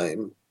same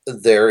time,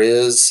 there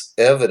is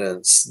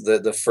evidence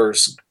that the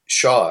first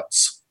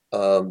shots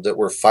that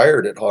were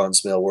fired at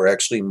Haun's Mill were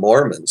actually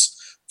Mormons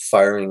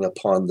firing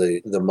upon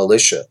the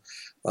militia.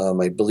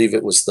 I believe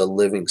it was the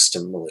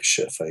Livingston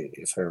militia,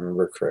 if I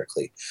remember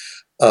correctly.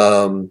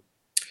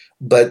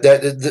 But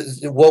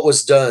what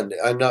was done,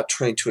 I'm not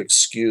trying to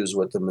excuse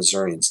what the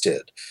Missourians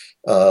did.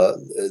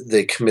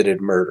 They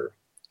committed murder,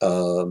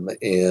 but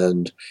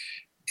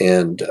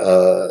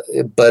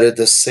at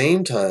the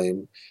same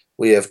time,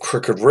 we have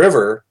Crooked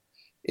River,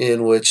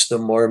 in which the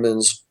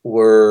Mormons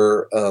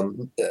were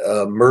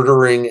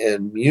murdering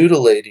and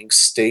mutilating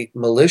state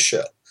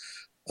militia.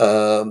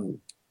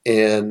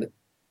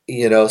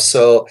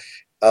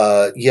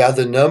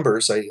 The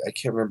numbers, I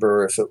can't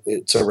remember if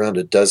it's around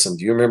a dozen.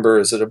 Do you remember,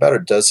 is it about a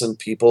dozen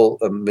people,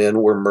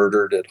 men were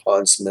murdered at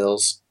Haun's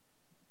Mills?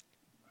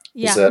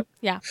 Yeah.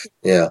 Yeah.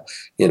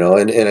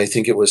 And I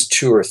think it was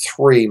 2 or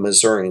 3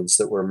 Missourians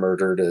that were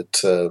murdered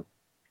at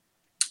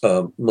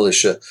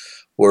militia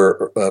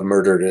were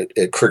murdered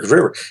at Crooked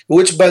River,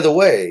 which, by the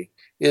way,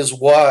 is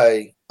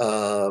why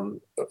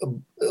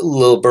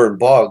Lilburn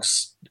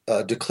Boggs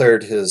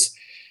declared his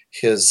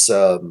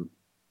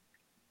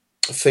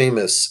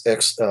famous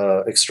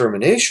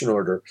extermination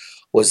order,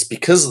 was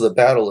because of the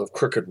Battle of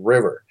Crooked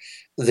River.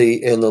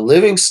 The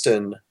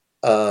Livingston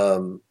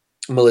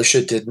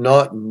militia did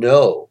not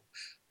know.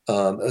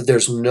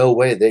 There's no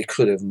way they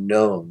could have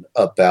known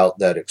about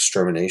that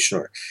extermination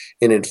order.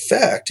 And in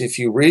fact, if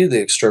you read the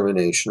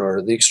extermination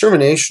order,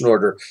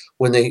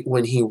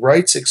 when he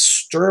writes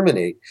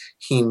exterminate,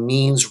 he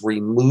means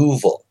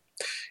removal.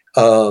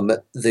 There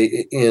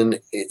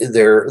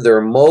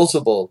are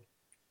multiple,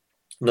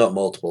 not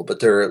multiple, but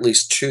there are at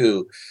least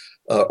 2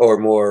 or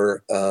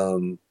more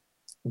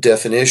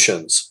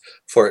definitions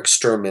for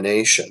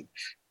extermination.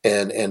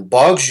 And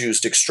Boggs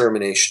used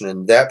extermination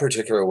in that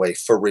particular way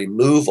for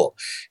removal.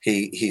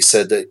 He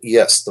said that,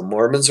 yes, the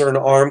Mormons are in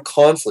armed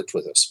conflict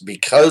with us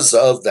because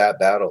of that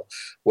battle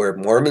where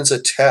Mormons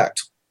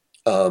attacked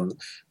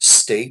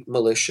state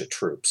militia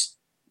troops,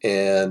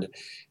 and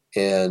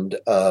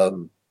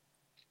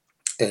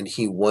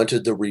he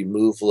wanted the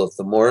removal of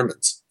the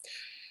Mormons.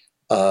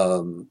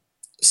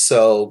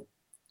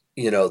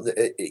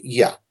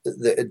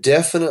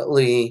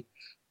 Definitely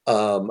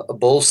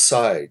both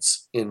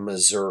sides in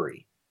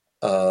Missouri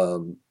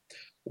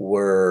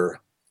were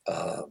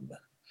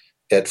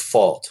at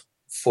fault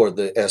for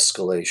the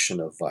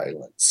escalation of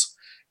violence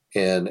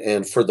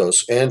and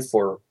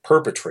for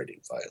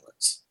perpetrating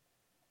violence.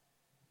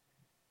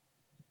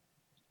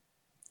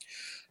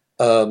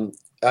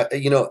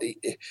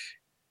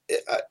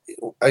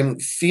 I'm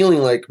feeling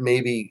like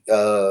maybe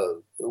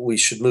we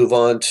should move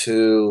on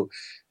to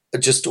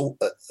just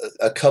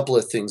a couple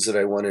of things that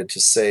I wanted to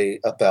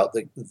say about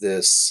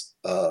this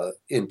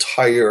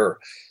entire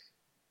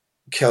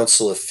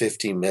Council of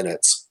 50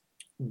 Minutes.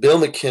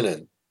 Bill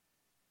McKinnon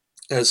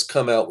has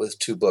come out with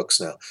 2 books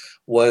now.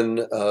 One,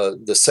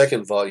 the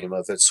second volume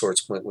of it,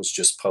 Swords Point, was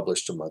just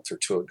published a month or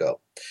 2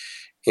 ago.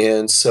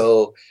 And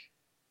so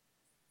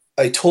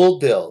I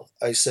told Bill,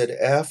 I said,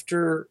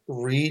 after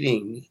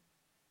reading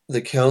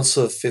the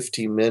Council of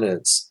 50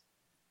 Minutes,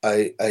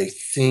 I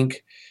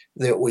think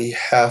that we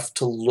have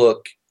to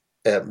look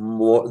at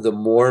the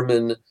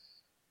Mormon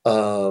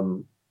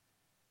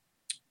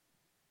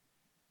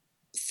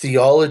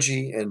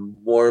theology and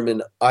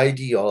Mormon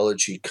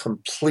ideology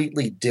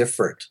completely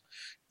different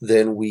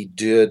than we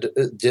did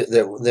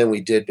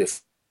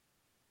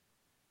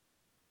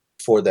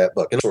before that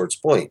book. And Swords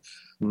Point,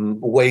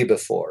 way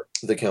before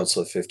the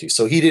Council of 50.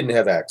 So he didn't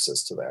have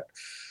access to that.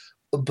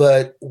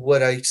 but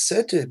what I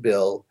said to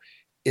Bill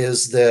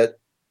is that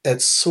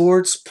at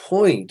Sword's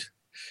point,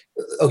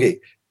 okay,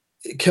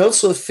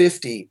 Council of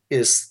 50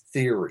 is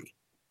theory.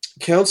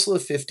 Council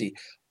of 50,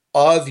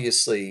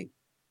 obviously,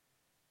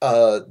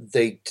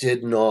 they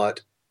did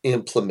not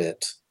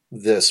implement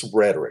this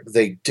rhetoric.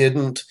 They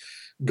didn't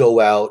go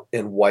out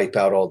and wipe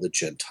out all the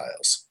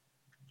Gentiles.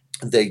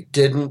 They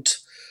didn't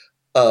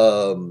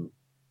um,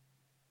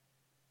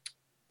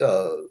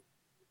 uh,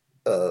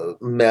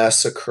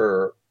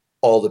 massacre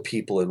all the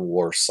people in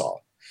Warsaw,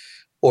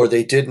 or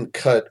they didn't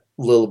cut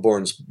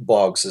Lilburn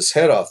Boggs'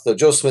 head off. Though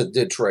Joe Smith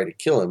did try to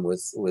kill him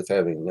with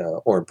having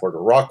Orrin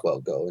Porter Rockwell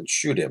go and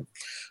shoot him,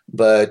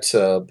 but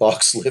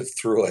Boggs lived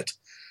through it.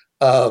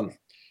 Um,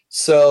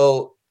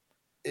 so,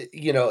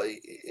 you know,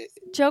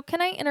 Joe,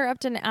 can I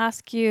interrupt and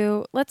ask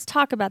you, let's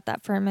talk about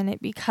that for a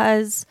minute,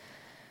 because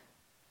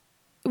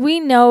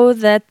we know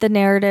that the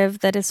narrative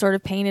that is sort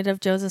of painted of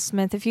Joseph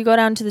Smith, if you go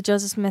down to the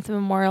Joseph Smith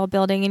Memorial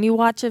Building and you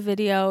watch a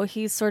video,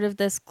 he's sort of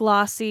this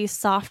glossy,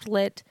 soft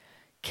lit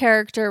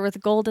character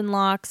with golden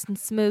locks and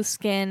smooth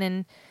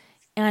skin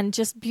and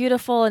just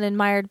beautiful and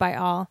admired by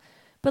all.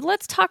 But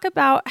let's talk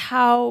about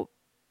how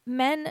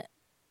men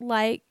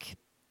like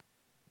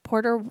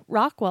Porter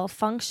Rockwell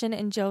function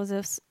in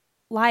Joseph's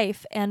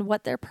life and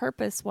what their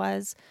purpose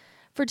was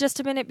for just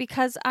a minute,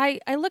 because I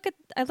look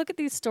at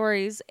these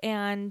stories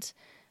and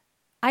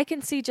I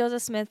can see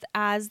Joseph Smith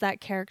as that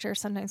character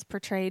sometimes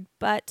portrayed,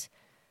 but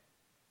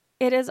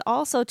it is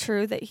also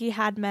true that he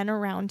had men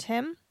around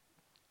him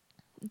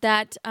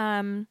that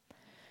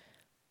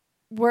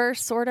were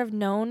sort of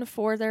known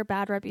for their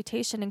bad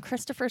reputation. And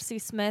Christopher C.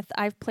 Smith,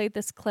 I've played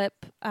this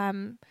clip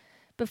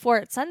before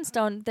at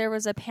Sunstone. There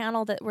was a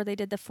panel where they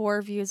did the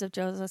 4 views of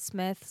Joseph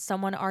Smith,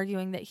 someone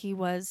arguing that he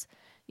was,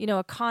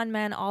 a con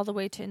man all the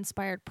way to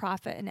inspired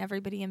prophet and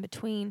everybody in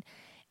between.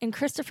 And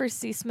Christopher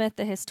C. Smith,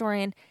 the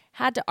historian,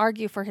 had to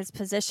argue for his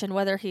position,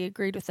 whether he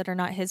agreed with it or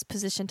not. His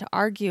position to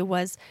argue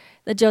was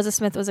that Joseph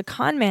Smith was a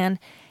con man.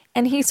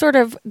 And he sort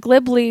of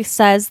glibly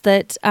says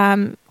that,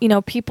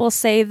 people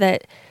say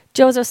that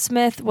Joseph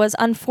Smith was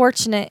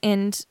unfortunate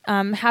in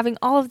having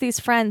all of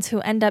these friends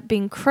who end up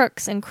being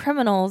crooks and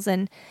criminals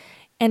and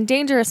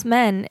dangerous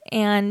men.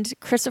 And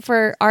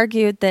Christopher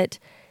argued that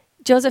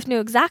Joseph knew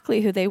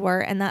exactly who they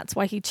were, and that's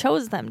why he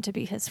chose them to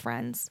be his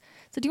friends.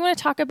 So do you want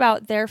to talk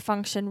about their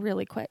function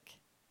really quick?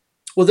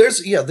 Well,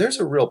 there's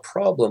a real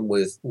problem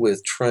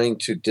with trying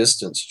to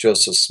distance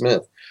Joseph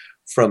Smith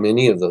from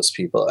any of those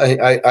people.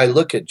 I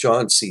look at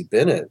John C.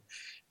 Bennett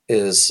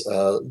as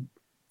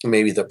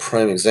maybe the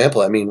prime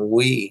example. I mean,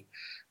 we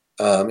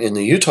in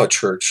the Utah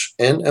Church,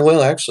 and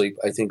well, actually,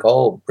 I think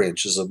all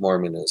branches of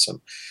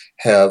Mormonism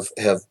have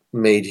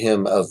made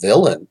him a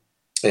villain,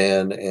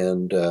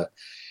 and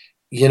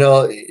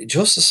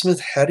Joseph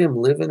Smith had him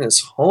live in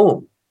his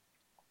home.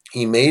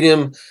 He made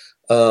him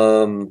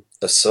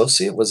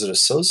associate. Was it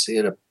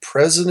associate, a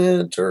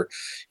president, or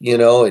he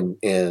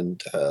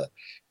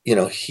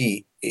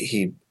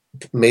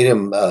made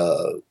him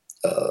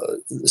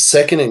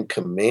second in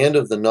command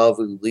of the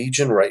Nauvoo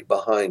Legion, right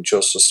behind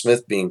Joseph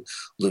Smith being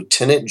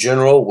lieutenant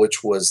general,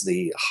 which was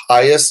the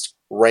highest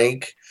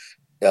rank,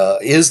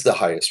 is the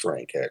highest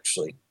rank,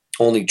 actually.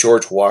 Only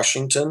George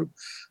Washington,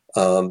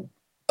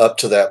 up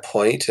to that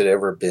point, had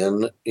ever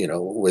been,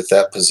 with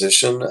that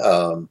position.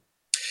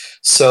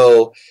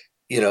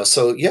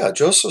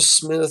 Joseph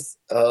Smith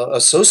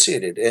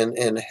associated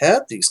and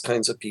had these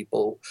kinds of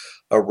people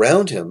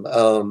around him.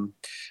 The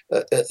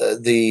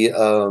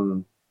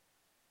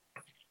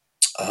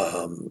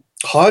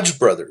Hodge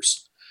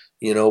brothers,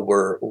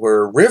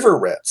 were river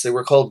rats. They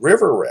were called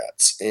river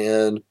rats.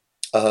 And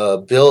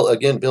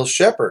Bill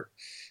Shepard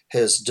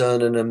has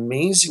done an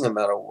amazing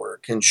amount of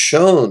work and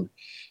shown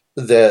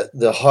that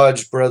the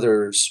Hodge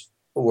brothers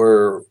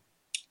were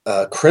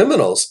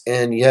criminals,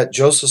 and yet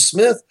Joseph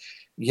Smith,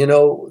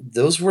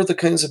 those were the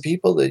kinds of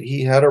people that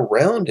he had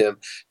around him.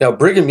 Now,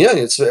 Brigham Young,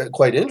 it's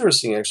quite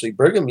interesting, actually.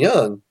 Brigham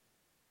Young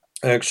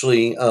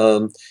actually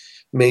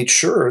made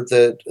sure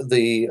that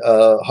the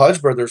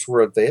Hodge brothers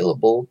were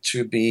available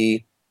to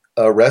be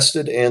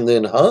arrested and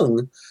then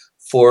hung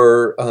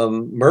for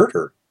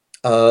murder.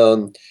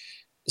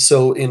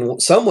 So in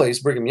some ways,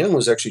 Brigham Young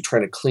was actually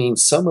trying to clean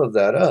some of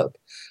that up.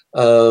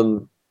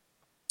 And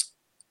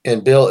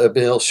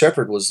Bill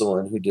Shepard was the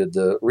one who did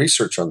the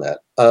research on that.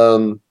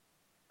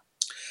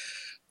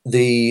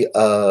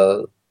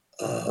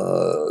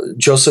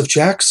 Joseph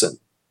Jackson,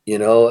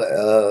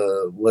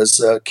 was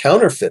a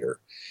counterfeiter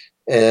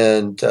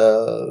and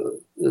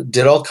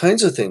did all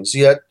kinds of things.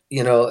 Yet,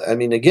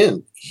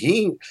 again,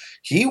 he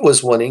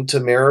was wanting to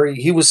marry.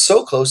 He was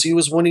so close. He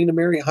was wanting to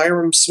marry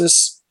Hyrum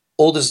Smith's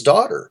oldest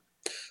daughter,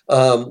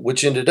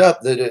 which ended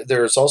up that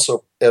there's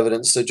also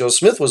evidence that Joe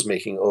Smith was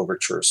making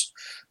overtures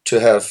to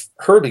have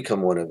her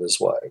become one of his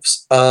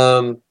wives.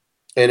 And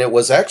it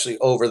was actually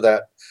over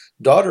that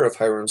daughter of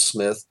Hyrum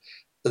Smith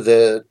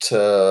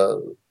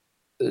that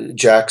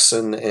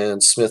Jackson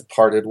and Smith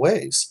parted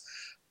ways.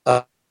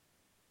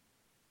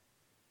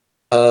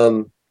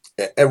 And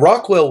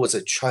Rockwell was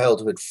a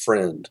childhood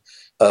friend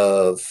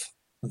of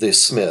the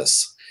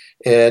Smiths.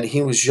 and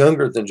he was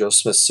younger than Joe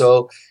Smith.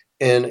 So,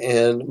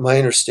 and my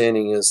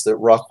understanding is that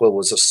Rockwell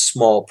was a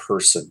small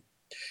person,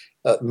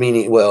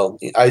 meaning, well,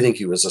 I think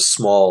he was a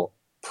small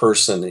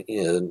person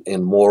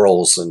in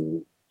morals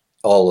and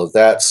all of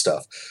that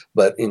stuff,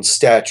 but in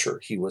stature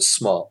he was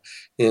small,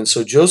 and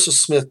so Joseph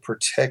Smith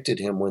protected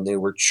him when they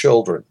were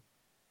children.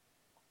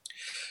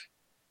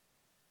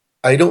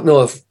 I don't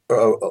know if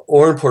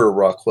Orrin Porter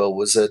Rockwell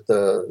was at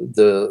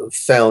the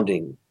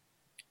founding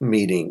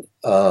meeting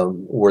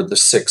where the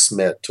six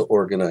met to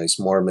organize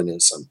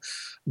Mormonism.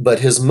 But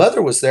his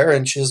mother was there,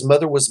 and his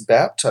mother was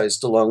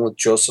baptized along with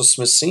Joseph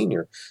Smith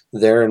Sr.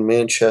 there in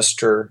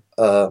Manchester,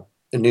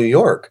 New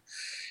York.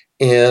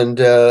 And,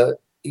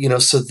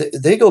 so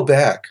they go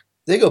back.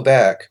 They go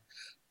back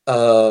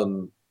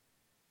um,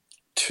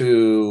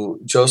 to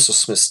Joseph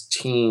Smith's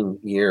teen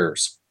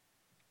years.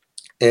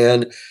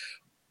 And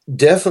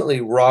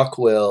definitely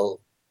Rockwell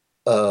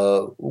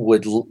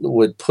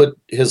would put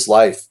his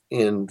life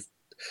in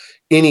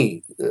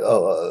any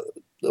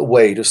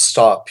way to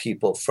stop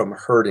people from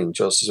hurting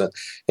Joseph Smith.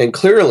 And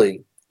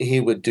clearly,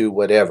 he would do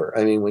whatever.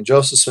 I mean, when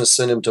Joseph Smith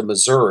sent him to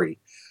Missouri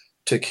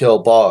to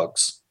kill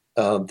Boggs,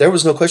 there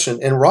was no question.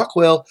 And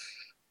Rockwell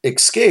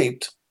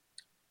escaped.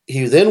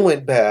 He then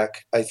went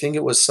back. I think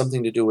it was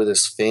something to do with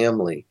his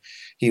family.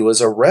 He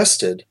was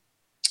arrested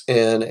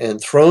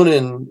and thrown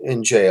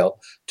in jail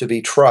to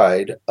be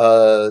tried.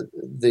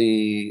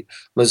 The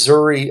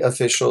Missouri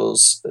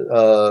officials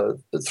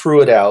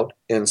threw it out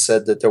and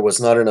said that there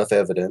was not enough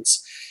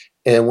evidence.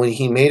 And when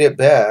he made it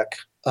back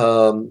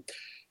and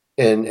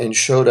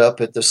showed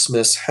up at the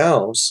Smith's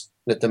house,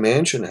 at the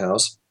Mansion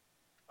House,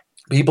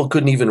 people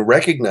couldn't even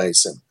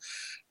recognize him.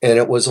 And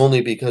it was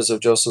only because of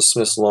Joseph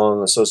Smith's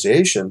long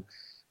association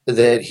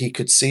that he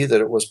could see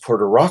that it was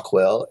Porter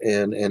Rockwell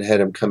and had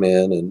him come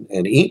in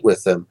and eat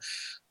with them.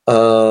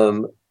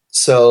 Um,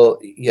 so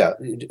yeah,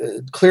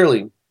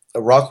 clearly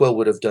Rockwell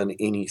would have done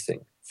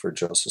anything for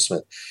Joseph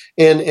Smith,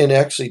 and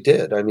actually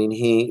did. I mean,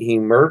 he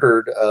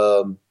murdered.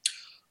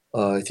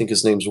 I think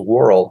his name's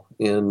Worrell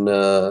in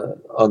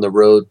on the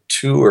road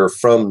to or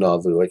from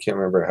Nauvoo. I can't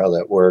remember how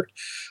that worked.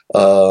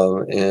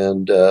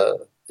 And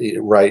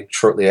right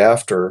shortly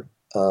after,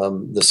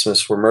 the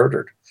Smiths were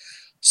murdered.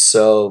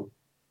 So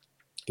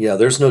yeah,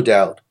 there's no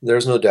doubt.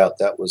 There's no doubt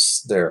that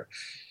was there.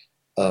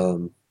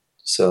 Um,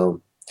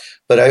 so.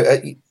 But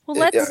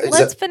Well, is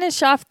let's that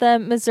finish off the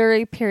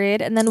Missouri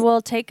period, and then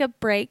we'll take a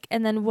break,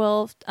 and then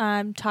we'll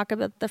talk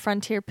about the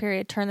frontier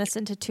period. Turn this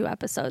into 2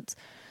 episodes.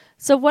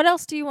 So, what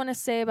else do you want to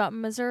say about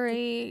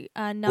Missouri,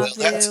 well?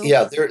 That's Nauvoo?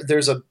 yeah.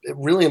 There's a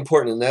really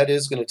important, and that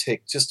is going to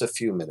take just a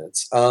few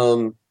minutes.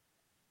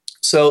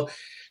 So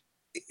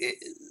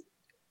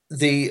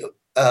the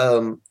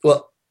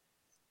well,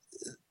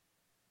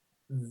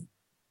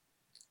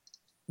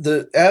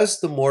 the as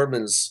the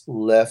Mormons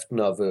left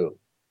Nauvoo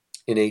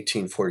in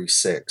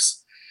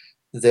 1846,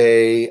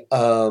 they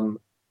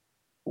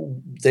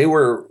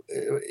were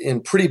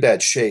in pretty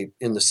bad shape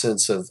in the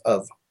sense of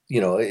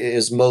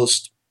as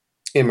most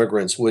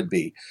immigrants would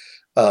be,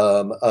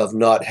 of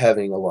not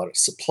having a lot of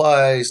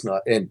supplies,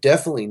 not and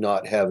definitely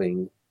not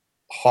having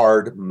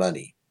hard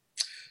money.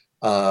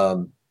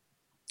 Um,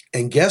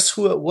 and guess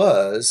who it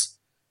was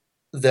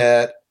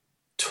that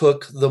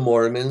took the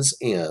Mormons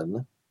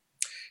in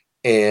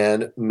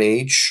and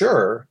made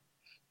sure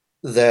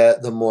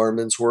that the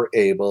Mormons were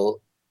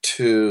able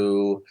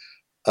to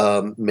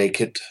make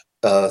it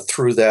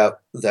through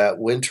that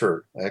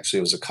winter. Actually,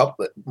 it was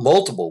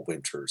multiple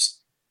winters,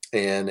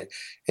 and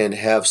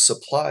have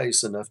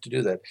supplies enough to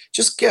do that.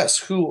 Just guess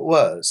who it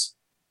was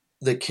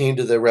that came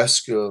to the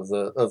rescue of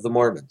the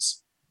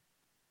Mormons.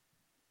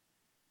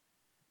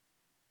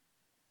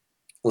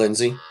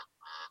 Lindsay?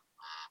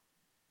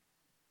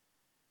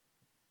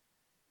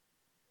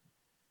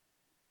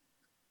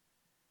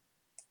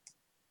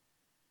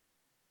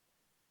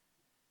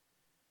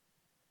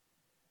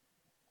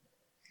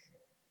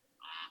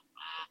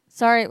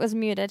 Sorry, it was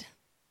muted.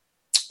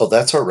 Oh,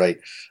 that's all right.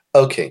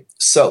 Okay,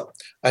 so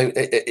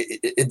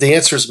the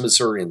answer is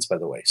Missourians, by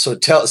the way. So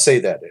say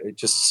that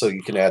just so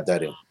you can add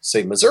that in.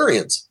 Say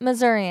Missourians.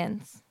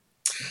 Missourians.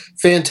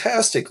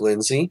 Fantastic,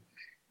 Lindsay.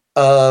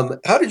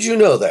 How did you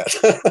know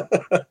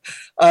that?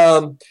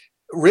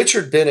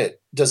 Richard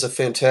Bennett does a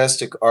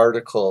fantastic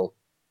article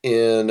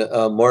in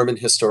Mormon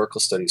Historical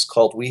Studies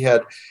called "We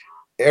Had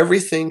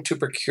Everything to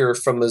Procure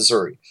from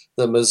Missouri: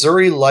 The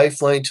Missouri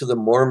Lifeline to the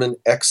Mormon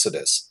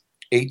Exodus,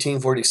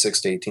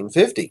 1846 to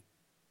 1850."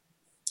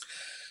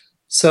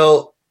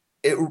 So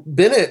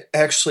Bennett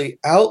actually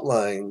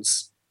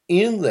outlines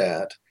in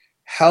that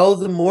how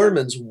the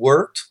Mormons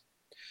worked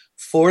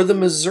for the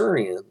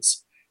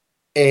Missourians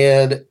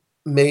and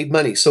made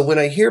money. So when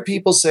I hear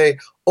people say,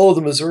 "Oh, the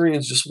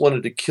Missourians just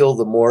wanted to kill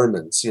the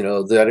Mormons,"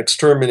 that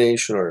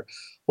extermination, or,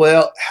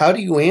 well, how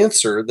do you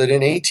answer that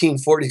in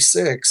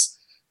 1846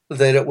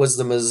 that it was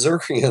the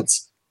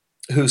Missourians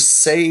who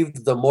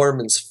saved the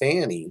Mormons'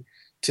 fanny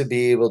to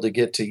be able to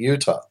get to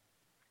Utah?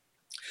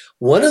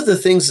 One of the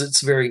things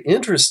that's very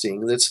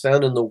interesting that's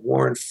found in the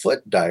Warren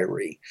Foote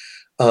diary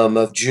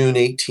of June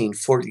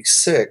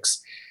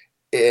 1846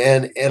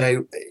 and I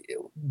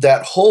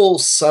that whole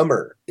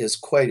summer is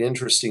quite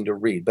interesting to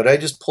read, but I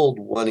just pulled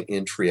one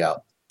entry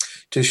out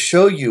to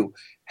show you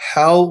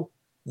how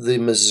the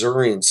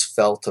Missourians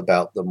felt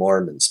about the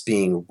Mormons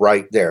being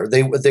right there.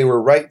 They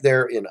were right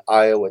there in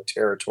Iowa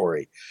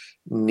territory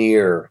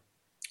near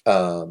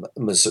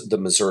the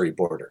Missouri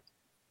border.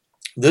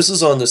 This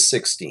is on the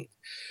 16th.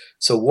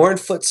 So Warren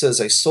Foote says,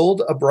 I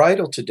sold a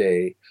bridle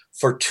today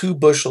for 2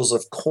 bushels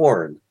of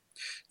corn.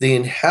 The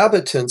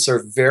inhabitants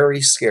are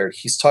very scared.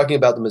 He's talking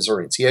about the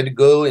Missourians. He had to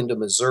go into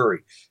Missouri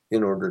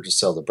in order to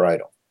sell the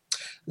bridle.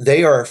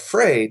 They are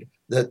afraid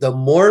that the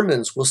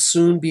Mormons will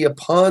soon be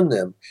upon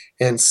them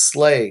and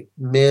slay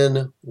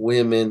men,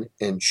 women,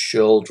 and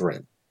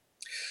children.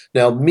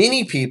 Now,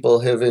 many people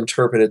have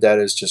interpreted that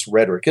as just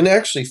rhetoric. And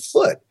actually,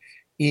 Foote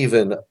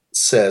even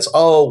says,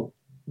 oh,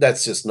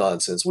 that's just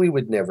nonsense. We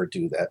would never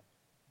do that.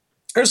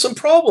 There's some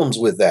problems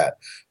with that.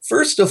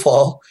 First of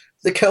all,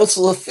 the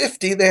Council of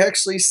 50, they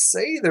actually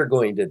say they're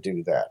going to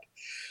do that.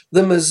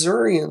 The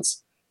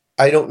Missourians,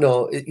 I don't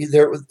know.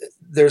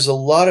 There's a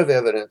lot of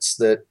evidence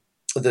that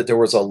there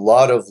was a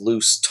lot of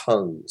loose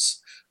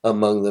tongues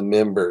among the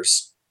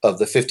members of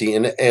the 50.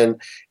 And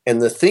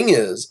the thing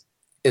is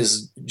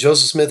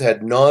Joseph Smith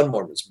had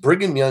non-Mormons.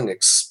 Brigham Young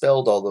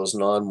expelled all those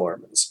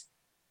non-Mormons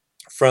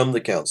from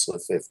the Council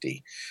of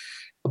 50.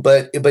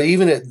 But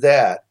even at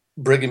that,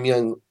 Brigham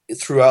Young,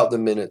 throughout the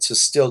minutes,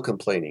 is still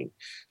complaining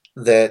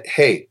that,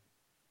 hey,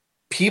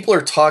 people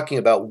are talking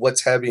about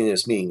what's happening in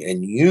this meeting,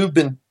 and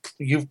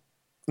you've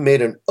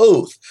made an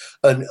oath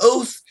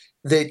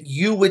that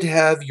you would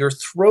have your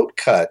throat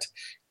cut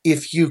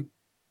if you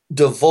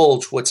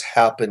divulge what's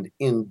happened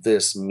in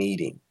this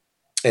meeting,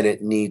 and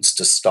it needs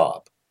to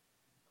stop.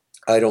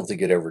 I don't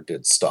think it ever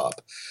did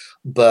stop,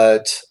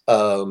 but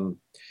so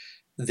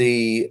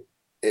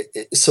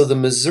the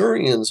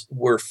Missourians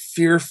were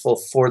fearful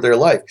for their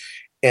life.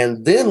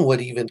 And then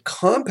what even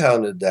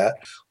compounded that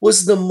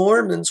was the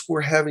Mormons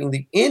were having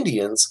the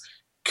Indians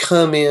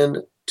come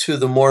in to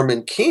the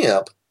Mormon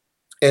camp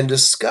and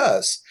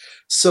discuss.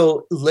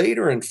 So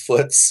later in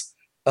Foote's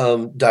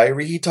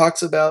diary, he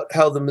talks about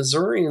how the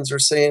Missourians are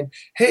saying,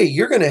 hey,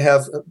 you're going to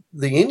have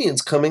the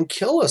Indians come and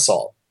kill us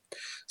all.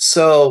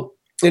 So,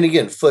 and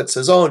again, Foote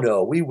says, oh,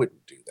 no, we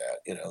wouldn't do that.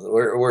 You know,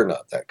 we're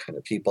not that kind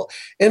of people.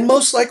 And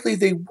most likely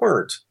they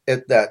weren't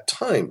at that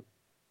time.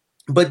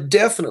 But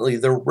definitely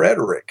the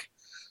rhetoric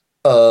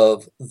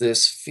of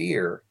this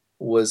fear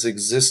was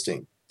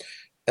existing.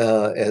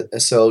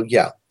 So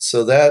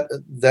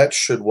that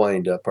should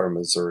wind up our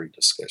Missouri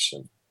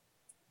discussion.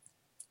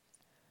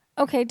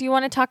 Okay, do you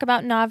want to talk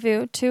about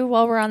Nauvoo too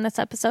while we're on this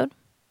episode?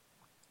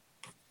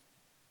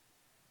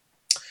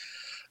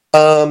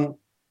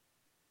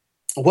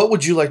 What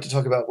would you like to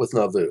talk about with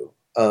Nauvoo?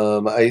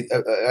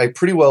 I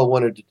pretty well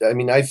wanted to, I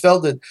mean, I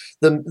felt that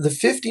the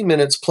 50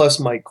 minutes plus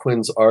Mike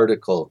Quinn's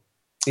article,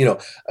 you know,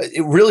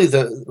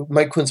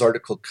 Mike Quinn's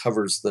article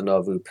covers the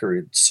Nauvoo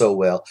period so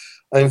well.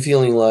 I'm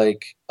feeling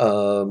like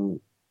the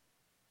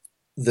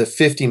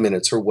 50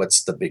 minutes are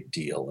what's the big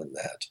deal in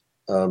that.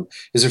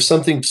 Is there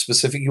something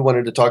specific you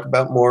wanted to talk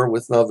about more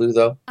with Nauvoo,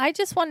 though? I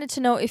just wanted to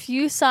know if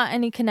you saw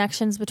any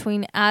connections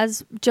between,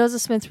 as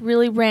Joseph Smith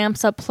really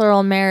ramps up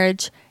plural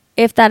marriage,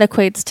 if that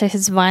equates to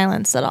his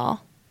violence at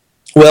all.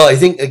 Well, I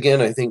think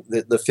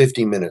that the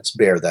 50 minutes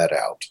bear that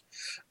out.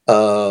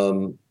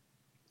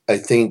 I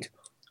think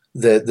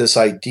that this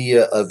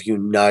idea of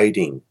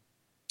uniting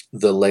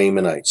the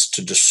Lamanites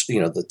to just,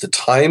 that the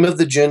time of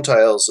the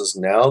Gentiles is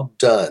now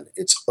done.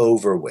 It's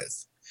over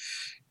with.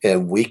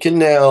 And we can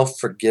now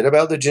forget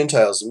about the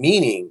Gentiles,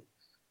 meaning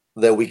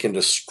that we can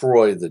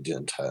destroy the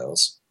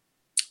Gentiles.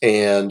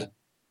 And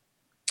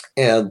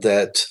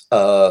that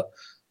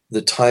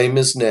the time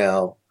is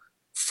now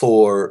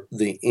for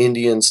the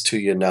Indians to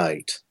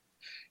unite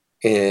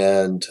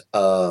and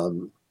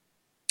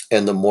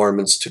the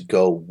Mormons to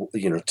go,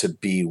 to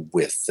be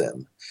with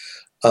them.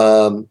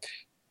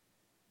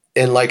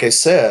 And like I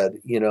said,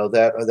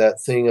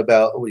 that thing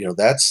about,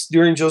 that's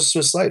during Joseph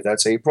Smith's life.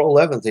 That's April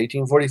 11th,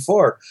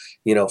 1844.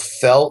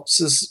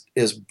 Phelps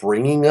is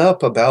bringing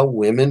up about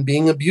women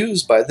being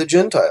abused by the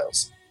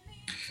Gentiles.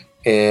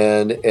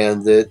 And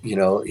that,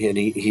 and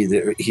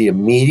he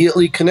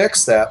immediately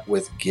connects that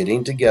with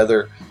getting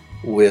together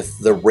with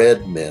the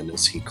red men,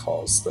 as he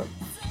calls them,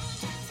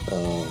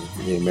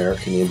 the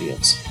American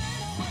Indians.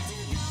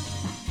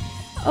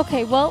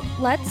 Okay, well,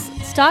 let's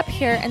stop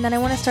here, and then I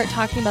want to start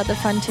talking about the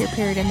frontier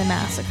period and the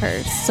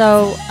massacres.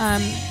 So,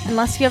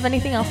 unless you have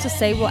anything else to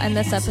say, we'll end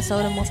this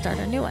episode and we'll start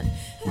a new one.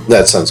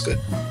 That sounds good.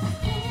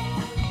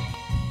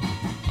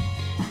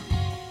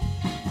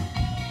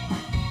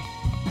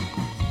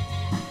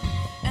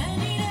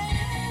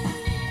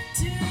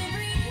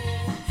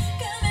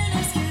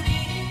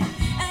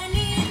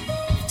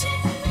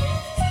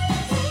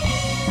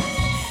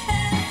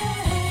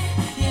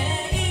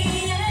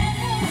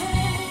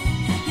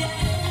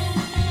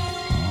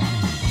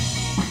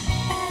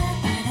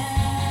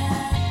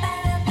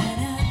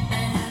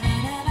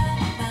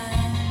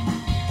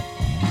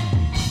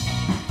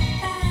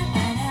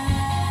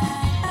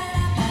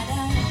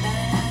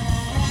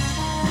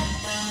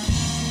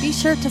 be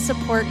sure to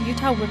support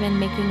Utah women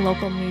making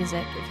local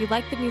music. If you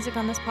like the music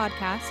on this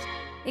podcast,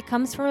 it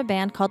comes from a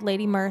band called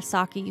Lady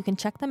Murasaki. You can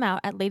check them out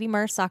at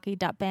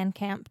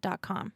ladymurasaki.bandcamp.com.